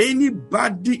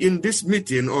 Anybody in this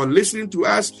meeting or listening to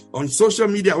us on social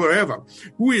media, wherever,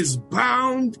 who is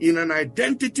bound in an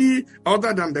identity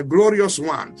other than the glorious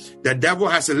one, the devil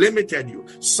has limited you.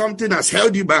 Something has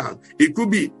held you bound. It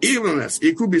could be illness.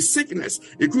 It could be sickness.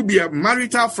 It could be a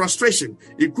marital frustration.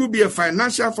 It could be a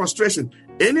financial frustration.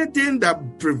 Anything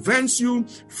that prevents you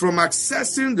from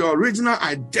accessing the original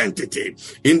identity,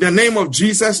 in the name of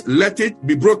Jesus, let it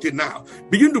be broken now.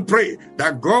 Begin to pray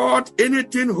that God,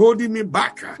 anything holding me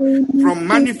back from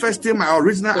manifesting my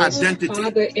original identity,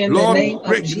 Father, Lord,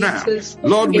 break now.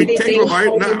 Lord, we take over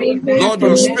it now. Lord,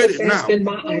 your spirit now.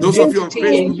 Those of you on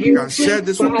Facebook, you can share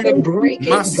this with people. Break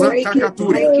it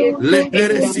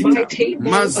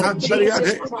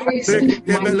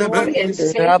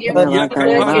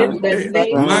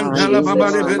Mandala Baba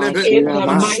Rebelebe,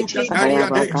 Masukaria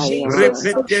de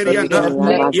Repeteria da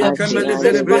Yakamele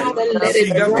Belebe,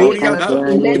 Sigatoria da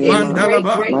Mandala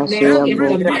Ba,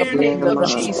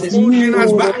 holding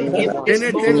us back.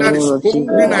 Anything that is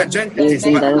holding identities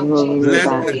back, let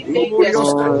the glorious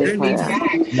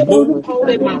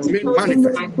identity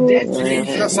manifest.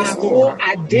 Jesus is Lord.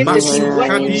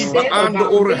 Masukadi and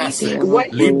Orhase,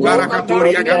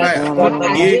 Libarakatoria Gadaya,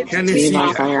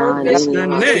 Yekenesia, the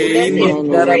name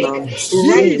right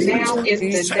now in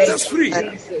the set us free.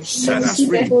 Set us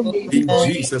free in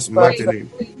Jesus' mighty name.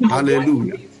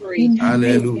 Hallelujah.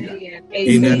 Hallelujah.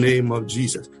 In the name of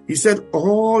Jesus. He said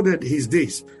all that his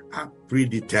days are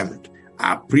predetermined.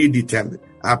 Are predetermined.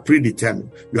 Are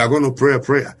predetermined. You are going to pray a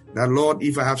prayer that, Lord,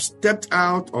 if I have stepped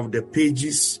out of the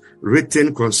pages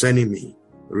written concerning me,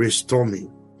 restore me.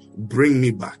 Bring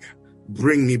me back.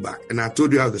 Bring me back. And I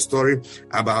told you the story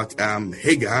about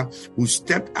Hagar, who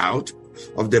stepped out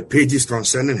of the pages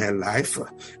concerning her life.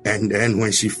 And then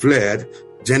when she fled,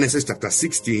 Genesis chapter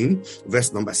 16,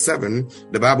 verse number 7,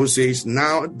 the Bible says,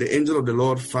 now the angel of the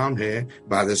Lord found her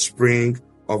by the spring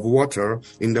of water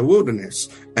in the wilderness.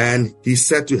 And he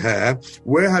said to her,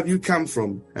 where have you come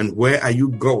from and where are you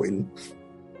going?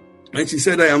 And she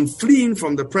said, I am fleeing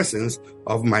from the presence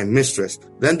of my mistress.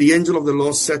 Then the angel of the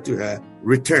Lord said to her,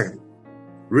 return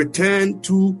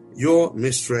to your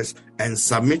mistress and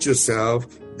submit yourself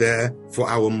there, for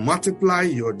I will multiply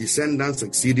your descendants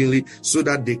exceedingly so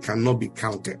that they cannot be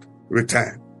counted.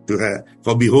 Return to her,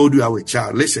 for behold, you are a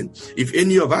child. Listen, if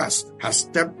any of us has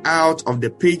stepped out of the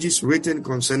pages written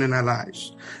concerning our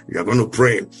lives, we are going to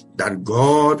pray that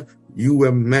God, you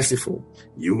were merciful.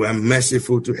 You were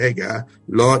merciful to Hagar.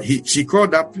 Lord, she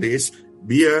called that place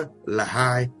Beer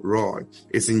Lahai Roy.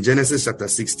 It's in Genesis chapter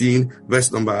 16,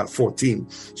 verse number 14.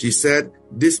 She said,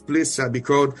 this place shall be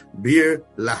called Beer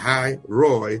Lahai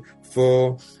Roy,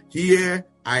 for here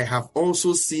I have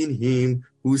also seen him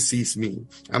who sees me.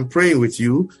 I'm praying with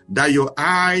you that your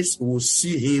eyes will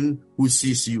see him who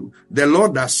sees you. The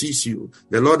Lord that sees you,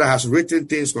 the Lord that has written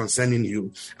things concerning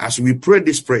you. As we pray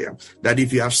this prayer, that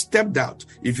if you have stepped out,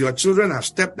 if your children have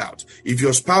stepped out, if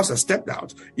your spouse has stepped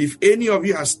out, if any of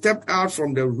you has stepped out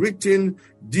from the written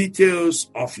details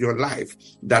of your life,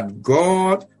 that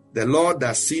God, the Lord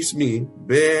that sees me,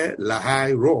 Bear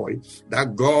Lahai Roy,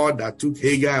 that God that took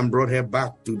Hagar and brought her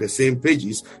back to the same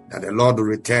pages, that the Lord will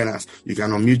return us. You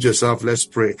can unmute yourself. Let's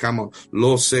pray. Come on.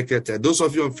 Lord Secretary. Those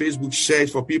of you on Facebook, share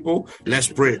it for people. Let's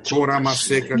pray. Torama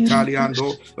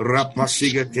Secretariando,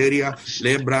 Rapasigateria,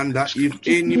 Lebranda. If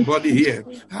anybody here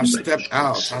has stepped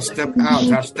out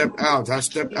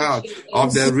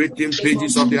of the written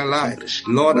pages of their life,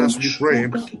 Lord, as we pray,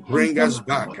 bring us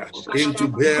back into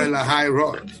Bear Lahai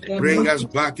Roy. Bring us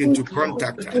back into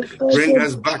contact. Bring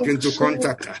us back into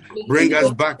contact. Bring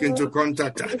us back into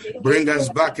contact. Bring us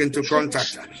back into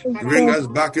contact. Bring us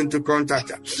back into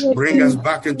contact. Bring us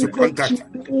back into contact.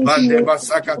 Bandeba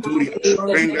Sakaturia.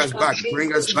 Bring us back.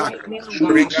 Bring us back.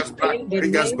 Bring us back.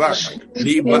 Bring us back.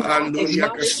 Liba Anduria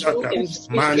Kasata.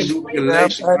 Mandu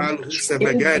Elect Malu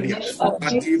Sebegadia.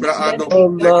 Atibra Ado. Oh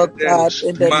Lord God,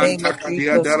 in the name of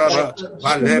Jesus Christ.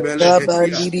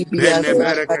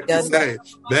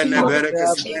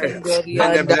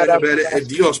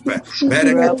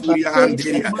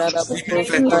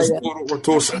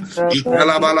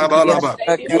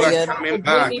 You are coming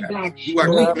back. You are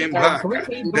coming back.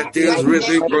 The things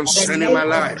written concerning my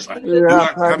life. You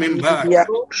are coming back.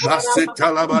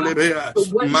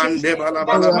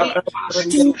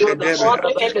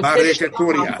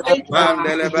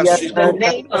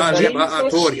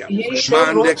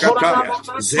 Mande Kataya,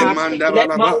 Zemanda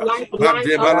Balaba,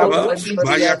 Bade Balaba,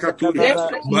 Bayakaturia,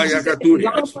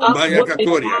 Bayakaturia,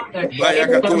 Bayakaturia,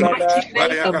 Bayakaturia,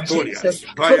 Bayakaturia,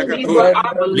 Bayakaturia,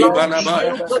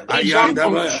 Libanabaya,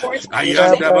 Ayandabaya,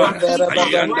 Ayandabaya,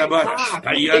 Ayandabaya,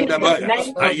 Ayandabaya,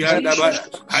 Ayandabaya,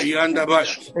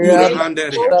 Ayandabaya,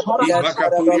 Uranderia,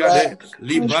 Ibakaturia de,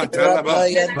 Libatalaba,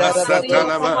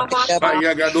 Basatalaba,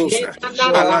 Bayagadosa,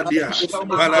 Aladia,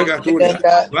 Balagaturia,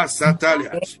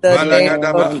 Basatalia,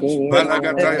 Balagadaba,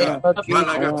 Balagataya,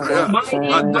 Balagataya,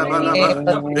 Madabalaba,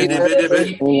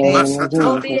 Bedebedebe,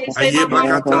 Masata,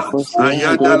 Ayebakata,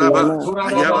 Ayadalaba,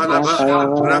 Ayabalaba,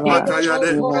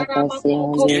 Rapatayade,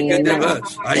 Yegedeba,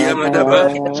 Ayamadaba,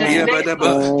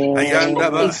 Ayabadaba,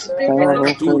 Ayandaba,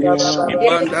 Bakaturi,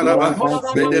 Ibandalaba,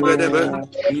 Bedebedebe,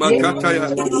 Makataya,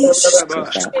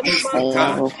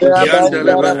 Isata,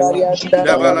 Yandalaba,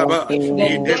 Dabalaba,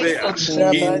 Idebea,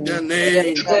 in the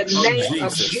name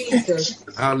of Jesus.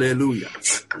 Hallelujah.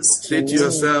 Say to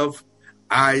yourself,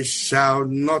 I shall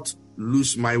not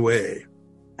lose my way.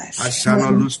 I shall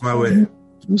not lose my way.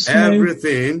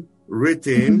 Everything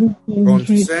written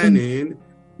concerning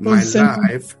my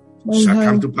life shall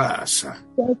come to pass.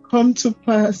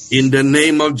 In the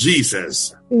name of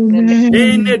Jesus.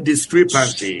 Any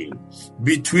discrepancy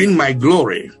between my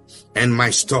glory and my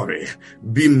story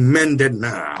be mended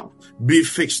now. Be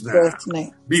fixed now.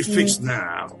 Be fixed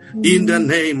now. In the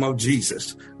name of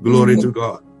Jesus. Glory to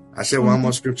God. I share one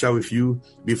more scripture with you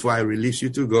before I release you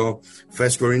to go. 1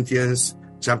 Corinthians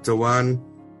chapter 1,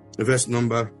 verse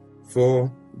number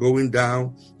 4, going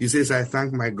down. He says, I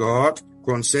thank my God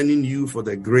concerning you for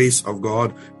the grace of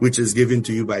God, which is given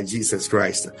to you by Jesus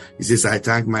Christ. He says, I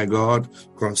thank my God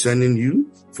concerning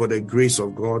you for the grace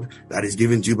of God that is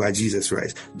given to you by Jesus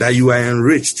Christ, that you are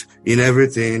enriched in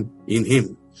everything in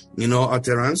him. In all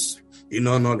utterance, in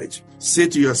all knowledge. Say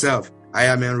to yourself, I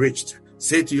am enriched.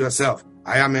 Say to yourself,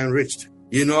 I am enriched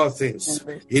in all things.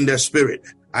 In the spirit,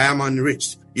 I am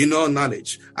enriched in all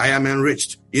knowledge. I am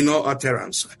enriched in all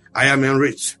utterance. I am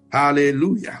enriched.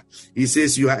 Hallelujah. He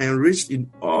says you are enriched in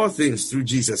all things through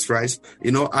Jesus Christ,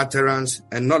 in all utterance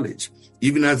and knowledge,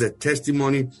 even as the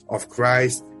testimony of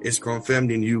Christ is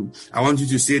confirmed in you. I want you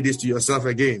to say this to yourself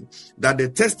again, that the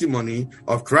testimony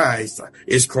of Christ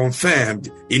is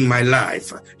confirmed in my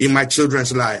life, in my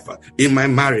children's life, in my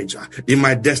marriage, in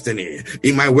my destiny,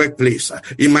 in my workplace,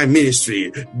 in my ministry.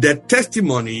 The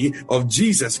testimony of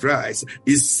Jesus Christ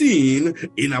is seen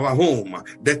in our home.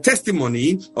 The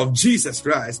testimony of Jesus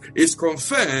Christ is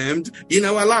confirmed in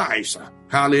our lives.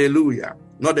 Hallelujah.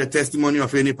 Not the testimony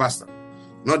of any pastor,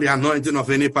 not the anointing of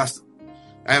any pastor.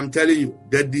 I am telling you,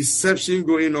 the deception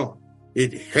going on,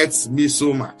 it hurts me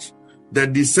so much. The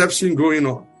deception going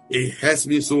on, it hurts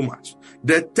me so much.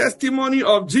 The testimony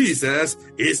of Jesus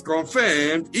is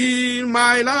confirmed in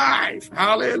my life.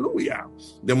 Hallelujah.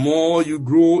 The more you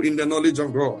grow in the knowledge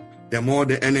of God, the more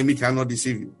the enemy cannot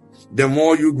deceive you. The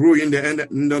more you grow in the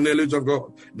knowledge of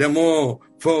God, the more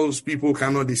false people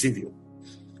cannot deceive you.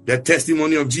 The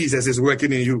testimony of Jesus is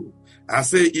working in you. I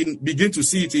say, begin to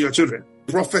see it in your children.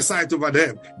 Prophesy it over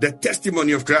them. The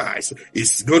testimony of Christ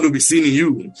is going to be seen in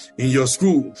you, in your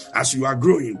school, as you are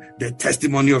growing. The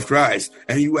testimony of Christ,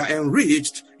 and you are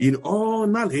enriched in all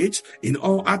knowledge, in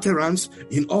all utterance,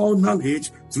 in all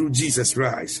knowledge through Jesus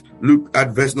Christ. Look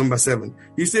at verse number 7.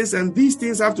 He says, and these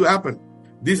things have to happen.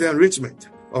 This enrichment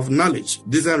of knowledge,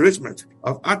 this enrichment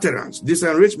of utterance, this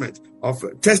enrichment of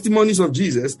testimonies of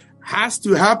Jesus has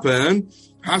to happen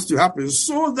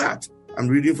so that, I'm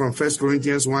reading from 1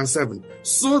 Corinthians 1:7,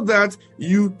 so that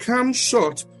you come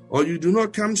short, or you do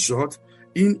not come short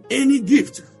in any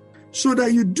gift, so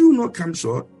that you do not come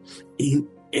short in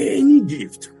any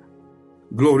gift.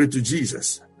 Glory to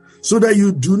Jesus. So that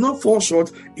you do not fall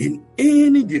short in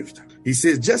any gift. He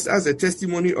says, just as the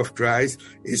testimony of Christ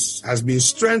has been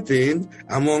strengthened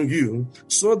among you,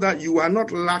 so that you are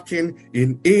not lacking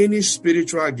in any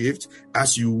spiritual gift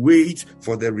as you wait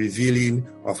for the revealing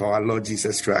of our Lord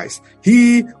Jesus Christ.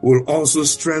 He will also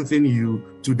strengthen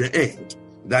you to the end,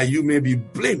 that you may be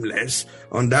blameless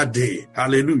on that day.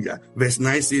 Hallelujah. Verse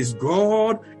 9 says,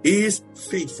 God is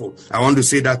faithful. I want to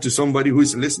say that to somebody who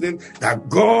is listening, that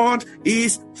God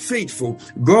is faithful.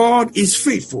 God is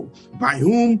faithful, by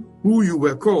who you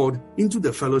were called into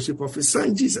the fellowship of his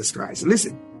Son, Jesus Christ.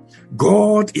 Listen,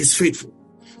 God is faithful.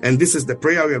 And this is the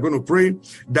prayer we are going to pray,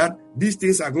 that these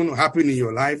things are going to happen in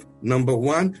your life. Number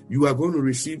one, you are going to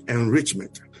receive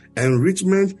enrichment.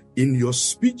 Enrichment in your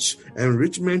speech,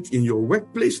 enrichment in your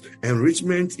workplace,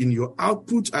 enrichment in your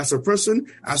output as a person,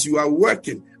 as you are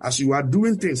working, as you are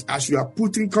doing things, as you are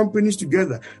putting companies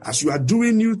together, as you are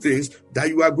doing new things, that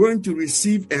you are going to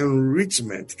receive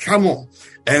enrichment. Come on.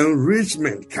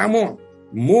 Enrichment. Come on.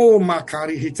 More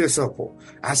makari hitesapo.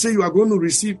 I say you are going to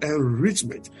receive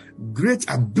enrichment. Great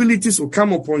abilities will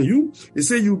come upon you. He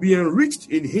said you'll be enriched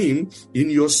in him. In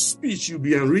your speech, you'll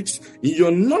be enriched. In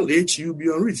your knowledge, you'll be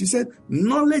enriched. He said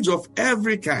knowledge of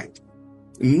every kind.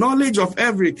 Knowledge of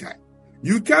every kind.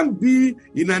 You can't be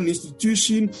in an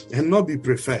institution and not be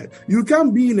preferred. You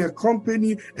can't be in a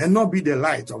company and not be the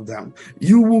light of them.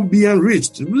 You will be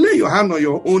enriched. Lay your hand on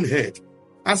your own head.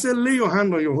 I said lay your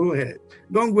hand on your own head.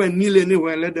 Don't go and kneel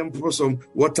anywhere and let them pour some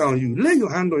water on you. Lay your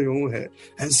hand on your own head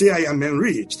and say, I am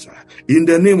enriched in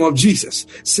the name of Jesus.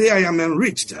 Say, I am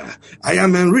enriched. I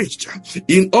am enriched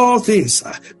in all things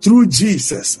through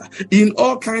Jesus, in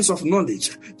all kinds of knowledge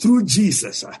through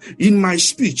Jesus, in my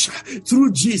speech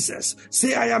through Jesus.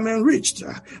 Say, I am enriched.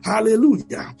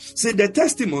 Hallelujah. Say, the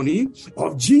testimony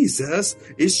of Jesus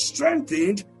is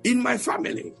strengthened in my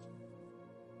family.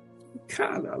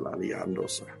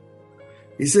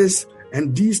 He says,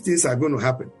 and these things are going to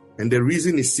happen. And the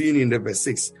reason is seen in the verse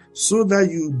 6. So that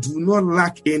you do not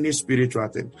lack any spiritual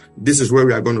thing. This is where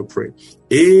we are going to pray.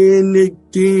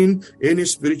 Anything, any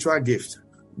spiritual gift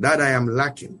that I am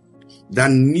lacking,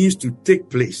 that needs to take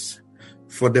place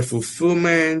for the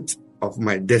fulfillment of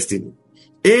my destiny.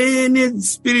 Any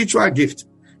spiritual gift.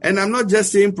 And I'm not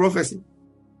just saying prophecy.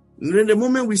 In the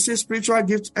moment we say spiritual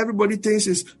gift, everybody thinks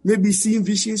it's maybe seeing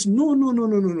visions.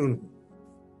 No.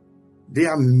 There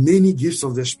are many gifts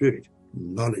of the Spirit.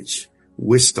 Knowledge,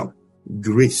 wisdom,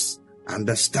 grace,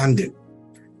 understanding,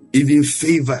 even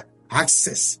favor,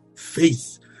 access,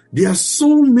 faith. There are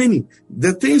so many.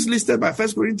 The things listed by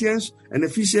 1 Corinthians and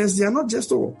Ephesians, they are not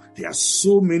just all. There are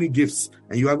so many gifts.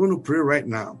 And you are going to pray right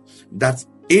now that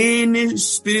any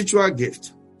spiritual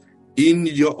gift in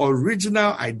your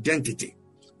original identity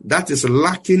that is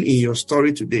lacking in your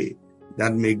story today,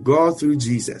 that may God through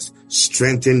Jesus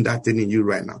strengthen that thing in you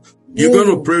right now. You're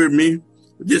going to pray with me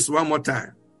just one more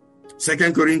time.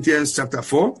 2 Corinthians chapter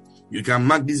 4. You can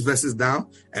mark these verses down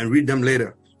and read them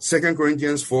later. 2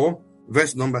 Corinthians 4,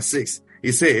 verse number 6.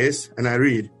 It says, and I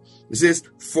read, it says,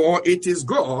 for it is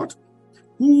God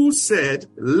who said,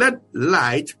 let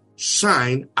light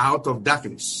shine out of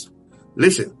darkness.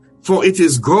 Listen, for it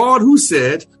is God who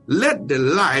said, let the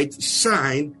light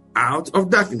shine out of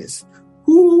darkness.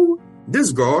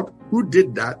 This God who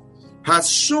did that has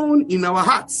shone in our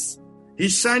hearts.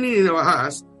 He's shining in our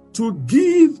hearts to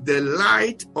give the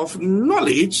light of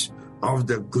knowledge of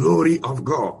the glory of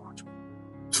God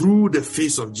through the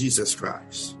face of Jesus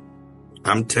Christ.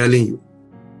 I'm telling you,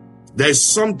 there's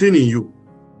something in you.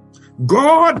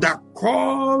 God that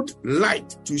called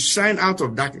light to shine out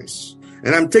of darkness.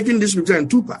 And I'm taking this scripture in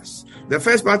two parts. The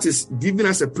first part is giving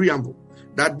us a preamble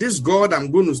that this God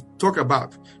I'm going to talk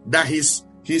about, that he's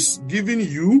giving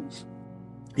you,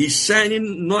 he's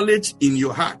shining knowledge in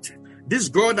your heart. This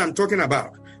God I'm talking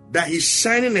about, that he's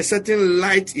shining a certain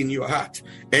light in your heart.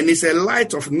 And it's a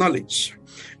light of knowledge.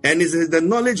 And it's the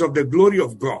knowledge of the glory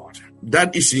of God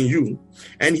that is in you.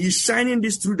 And he's shining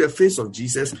this through the face of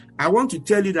Jesus. I want to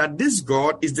tell you that this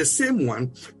God is the same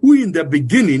one who in the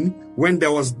beginning, when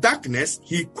there was darkness,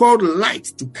 he called light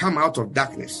to come out of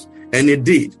darkness. And it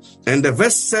did. And the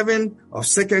verse 7 of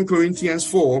 2 Corinthians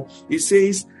 4, it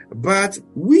says, but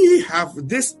we have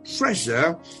this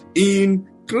treasure in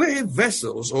clay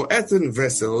vessels or earthen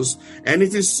vessels, and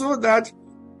it is so that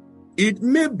it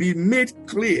may be made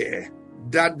clear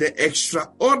that the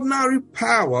extraordinary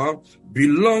power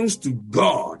belongs to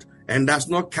God and does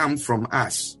not come from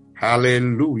us.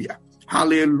 Hallelujah.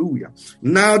 Hallelujah.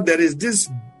 Now there is this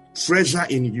treasure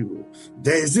in you.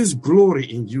 There is this glory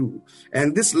in you.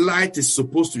 And this light is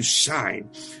supposed to shine.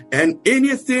 And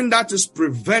anything that is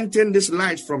preventing this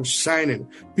light from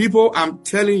shining, people, I'm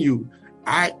telling you,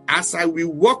 As I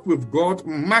will walk with God,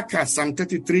 Psalm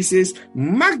 33 says,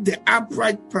 mark the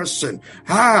upright person.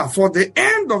 For the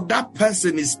end of that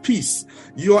person is peace.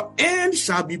 Your end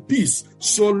shall be peace,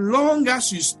 so long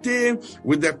as you stay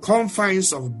with the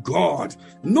confines of God.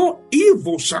 No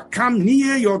evil shall come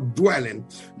near your dwelling.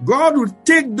 God will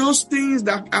take those things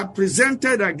that are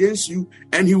presented against you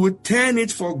and he will turn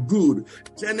it for good.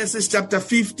 Genesis chapter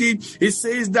 50, it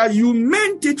says that you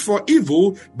meant it for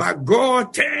evil, but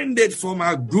God turned it for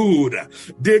my good.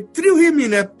 They threw him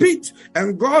in a pit,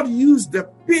 and God used the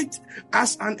pit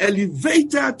as an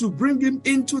elevator to bring him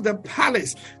into the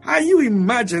palace. How you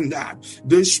imagine that?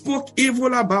 They spoke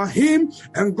evil about him,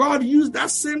 and God used that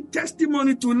same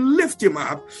testimony to lift him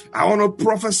up. I want to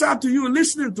prophesy to you,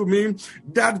 listening to me,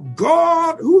 that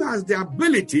God, who has the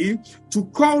ability to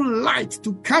call light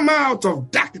to come out of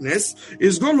darkness,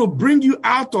 is going to bring you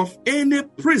out of any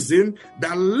prison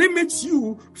that limits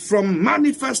you from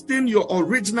manifesting your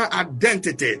original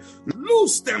identity.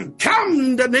 Loose them, come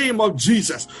in the name of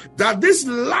Jesus, that this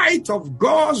light of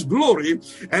God's glory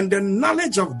and the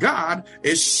knowledge of God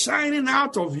is shining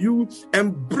out of you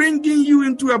and bringing you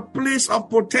into a place of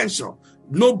potential.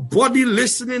 Nobody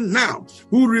listening now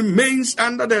who remains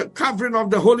under the covering of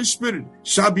the Holy Spirit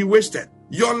shall be wasted.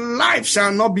 Your life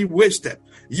shall not be wasted.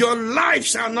 Your life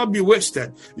shall not be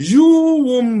wasted. You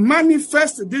will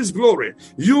manifest this glory.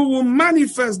 You will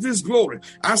manifest this glory.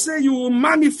 I say you will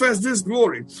manifest this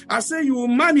glory. I say you will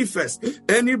manifest.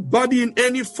 Anybody in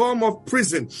any form of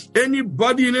prison,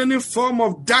 anybody in any form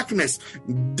of darkness,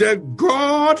 the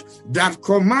God that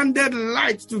commanded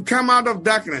light to come out of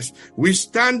darkness, we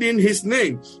stand in his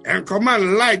name and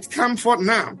command light, come forth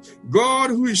now. God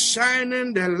who is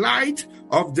shining the light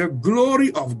of the glory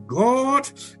of God,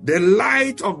 the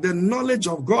light of the knowledge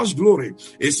of God's glory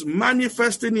is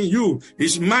manifesting in you.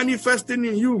 Is manifesting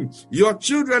in you. Your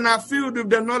children are filled with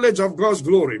the knowledge of God's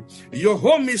glory. Your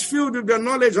home is filled with the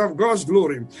knowledge of God's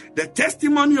glory. The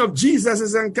testimony of Jesus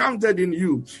is encountered in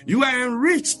you. You are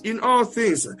enriched in all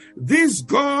things. This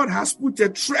God has put a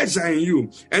treasure in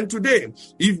you. And today,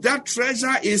 if that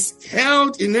treasure is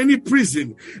held in any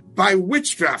prison by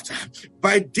witchcraft,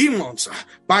 by demons,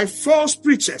 by false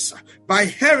preachers, by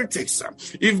heretics,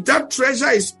 if that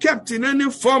treasure is kept in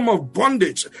any form of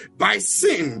bondage, by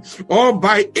sin or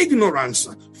by ignorance,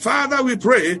 Father, we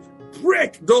pray,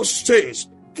 break those chains,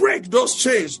 break those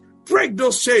chains, break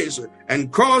those chains,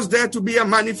 and cause there to be a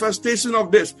manifestation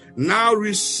of this. Now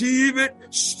receive it,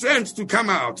 strength to come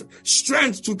out,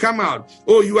 strength to come out.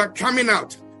 Oh, you are coming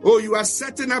out. Oh, you are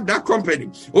setting up that company.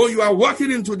 Oh, you are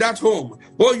walking into that home.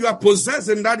 Oh, you are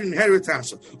possessing that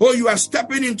inheritance. Oh, you are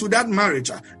stepping into that marriage.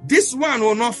 This one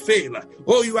will not fail.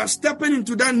 Oh, you are stepping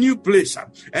into that new place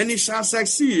and it shall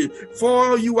succeed.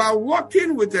 For you are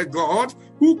walking with a God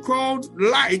who called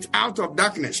light out of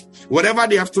darkness. Whatever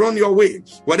they have thrown your way,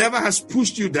 whatever has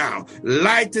pushed you down,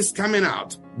 light is coming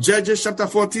out. Judges chapter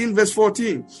 14 verse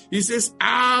 14. He says,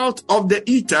 out of the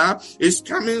eater is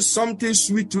coming something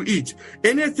sweet to eat.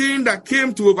 Anything that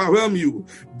came to overwhelm you,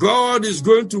 God is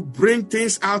going to bring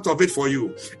things out of it for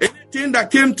you. Anything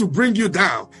that came to bring you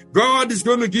down, God is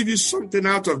going to give you something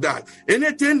out of that.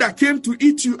 Anything that came to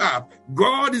eat you up,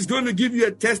 God is going to give you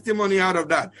a testimony out of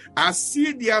that. I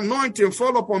see the anointing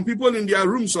fall upon people in their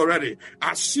rooms already.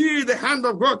 I see the hand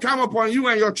of God come upon you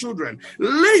and your children.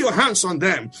 Lay your hands on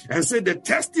them and say, the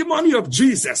testimony of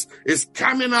Jesus is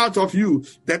coming out of you.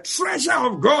 The treasure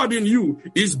of God in you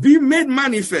is being made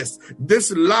manifest.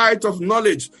 This light of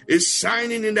knowledge is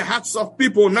shining in the hearts of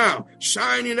people now.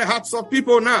 Shine in the hearts of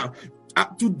people now.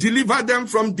 To deliver them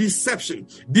from deception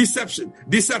in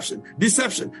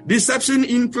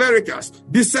clericals,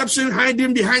 deception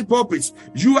hiding behind pulpits.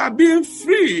 You are being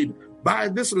freed by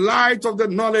this light of the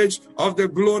knowledge of the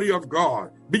glory of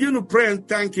God. Begin to pray and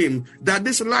thank him that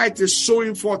this light is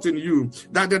showing forth in you,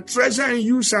 that the treasure in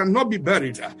you shall not be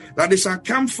buried, that it shall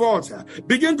come forth.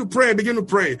 Begin to pray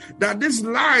that this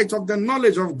light of the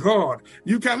knowledge of God,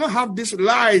 you cannot have this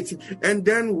light and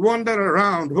then wander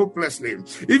around hopelessly.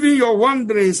 Even your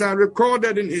wanderings are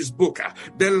recorded in his book.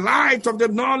 The light of the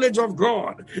knowledge of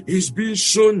God is being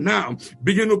shown now.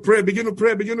 Begin to pray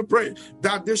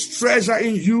that this treasure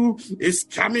in you is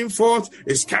coming forth,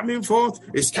 is coming forth,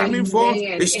 is coming forth.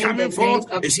 It's coming forth.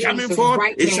 It's coming forth.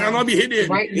 It shall not be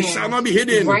hidden. It shall not be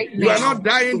hidden. You are not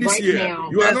dying this year.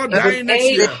 You are not dying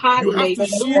next year. You have to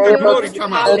see the glory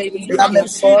come out. You have to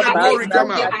see the glory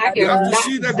come out. You have to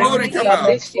see the glory come out.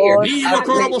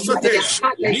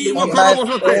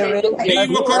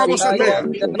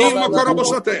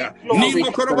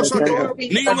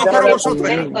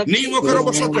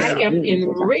 I am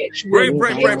enriched with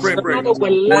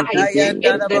life in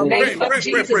the name of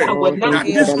Jesus. I will not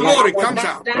this glory comes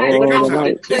out. I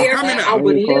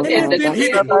will live in the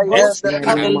goodness of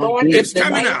the Lord. It's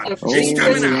coming out. It's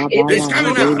coming out. It's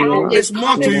coming out. It's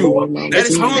more to you. There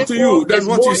is more to you than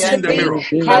what you see in the mirror.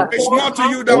 It's more to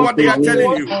you than what they are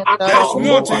telling you. There's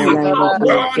more to you.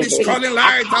 God is calling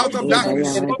light out of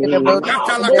darkness.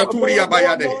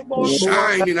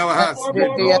 Shine in our hearts.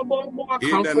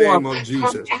 In the name of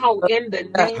Jesus.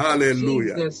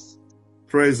 Hallelujah.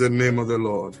 Praise the name of the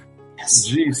Lord. Yes.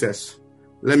 Jesus.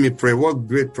 Let me pray. What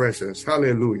great presence.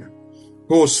 Hallelujah.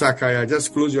 Oh, Sakaya,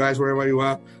 just close your eyes wherever you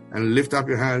are and lift up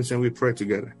your hands and we pray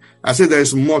together. I said there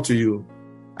is more to you.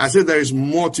 I said there is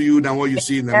more to you than what you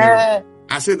see in the mirror.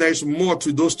 I said there is more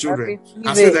to those children.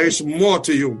 I said there is more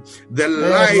to you. The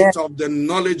light of the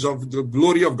knowledge of the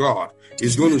glory of God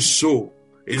is going to show.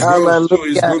 It's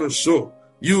going to show.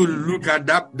 You look at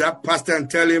that pastor and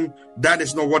tell him that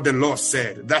is not what the Lord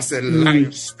said. That's a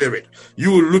lying spirit.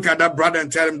 You look at that brother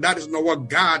and tell him that is not what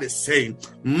God is saying.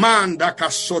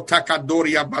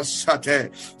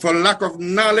 For lack of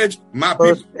knowledge, my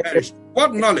people perish.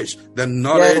 What knowledge? The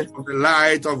knowledge of the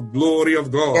light of glory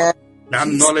of God. Yeah. That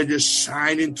knowledge is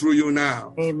shining through you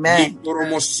now. Amen.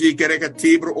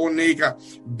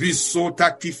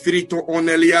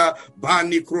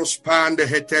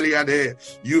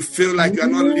 You feel like you are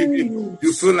not living.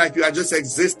 You feel like you are just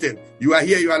existing. You are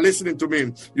here, you are listening to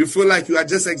me. You feel like you are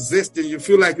just existing. You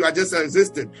feel like you are just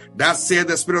existing. That said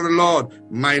the Spirit of the Lord,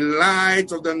 my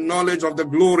light of the knowledge of the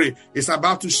glory is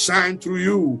about to shine through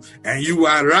you. And you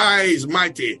arise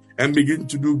mighty and begin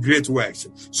to do great works.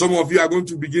 Some of you are going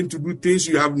to begin to do things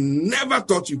you have never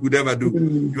thought you could ever do.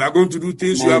 You are going to do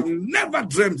things you have never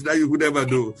dreamt that you could ever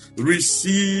do.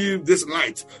 Receive this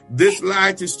light. This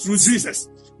light is through Jesus.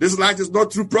 This light is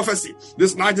not through prophecy.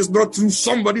 This light is not through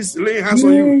somebody's laying hands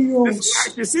on you. This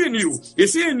light is in you.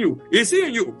 It's in you. It's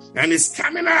in you. And it's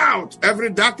coming out.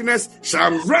 Every darkness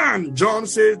shall run. John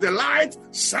says the light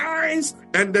shines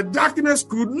and the darkness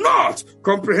could not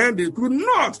comprehend it, could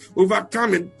not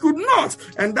overcome it, could not.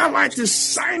 And that light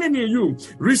is shining in you.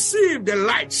 Receive the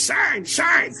light. Shine,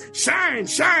 shine, shine,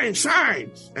 shine,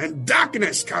 shine. And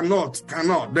darkness cannot.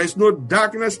 There's no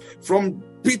darkness from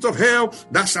pit of hell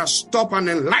that shall stop and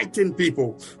enlighten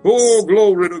people. Oh,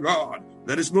 glory to God.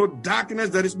 There is no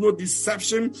darkness, there is no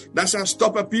deception that shall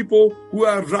stop a people who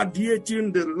are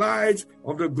radiating the light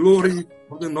of the glory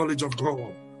of the knowledge of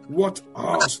God. What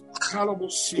else?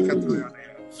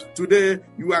 Today,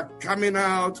 you are coming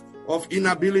out of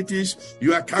inabilities.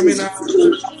 You are coming out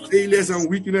of failures and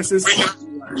weaknesses,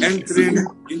 entering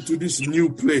into this new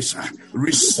place.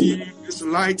 Receive this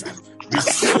light.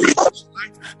 Receive this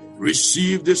light.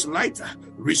 Receive this light.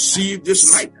 Receive this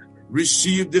light.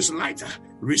 Receive this light.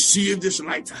 Receive this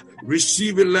light.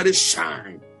 Receive it. Let it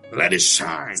shine. Let it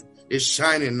shine. It's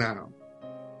shining now.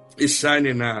 It's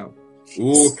shining now.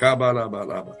 Oh,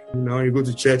 Kabbalah. Now you go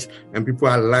to church and people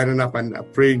are lining up and are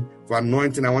praying for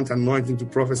anointing. I want anointing to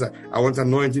prophesy. I want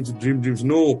anointing to dream dreams.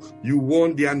 No, you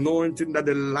want the anointing that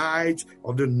the light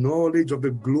of the knowledge of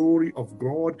the glory of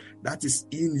God that is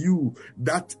in you,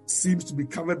 that seems to be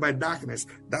covered by darkness.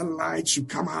 That light should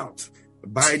come out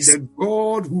by the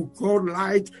God who called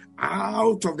light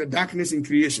out of the darkness in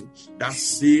creation. That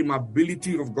same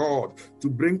ability of God to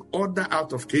bring order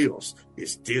out of chaos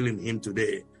is still in him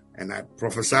today. And I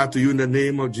prophesy to you in the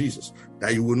name of Jesus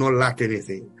that you will not lack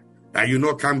anything, that you will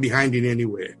not come behind in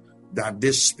anywhere, that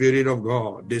this Spirit of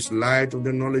God, this light of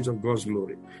the knowledge of God's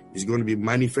glory is going to be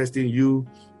manifesting you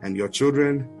and your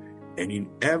children and in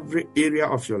every area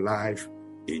of your life.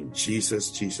 In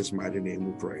Jesus' mighty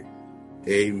name we pray.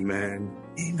 Amen.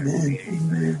 Amen.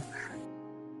 Amen.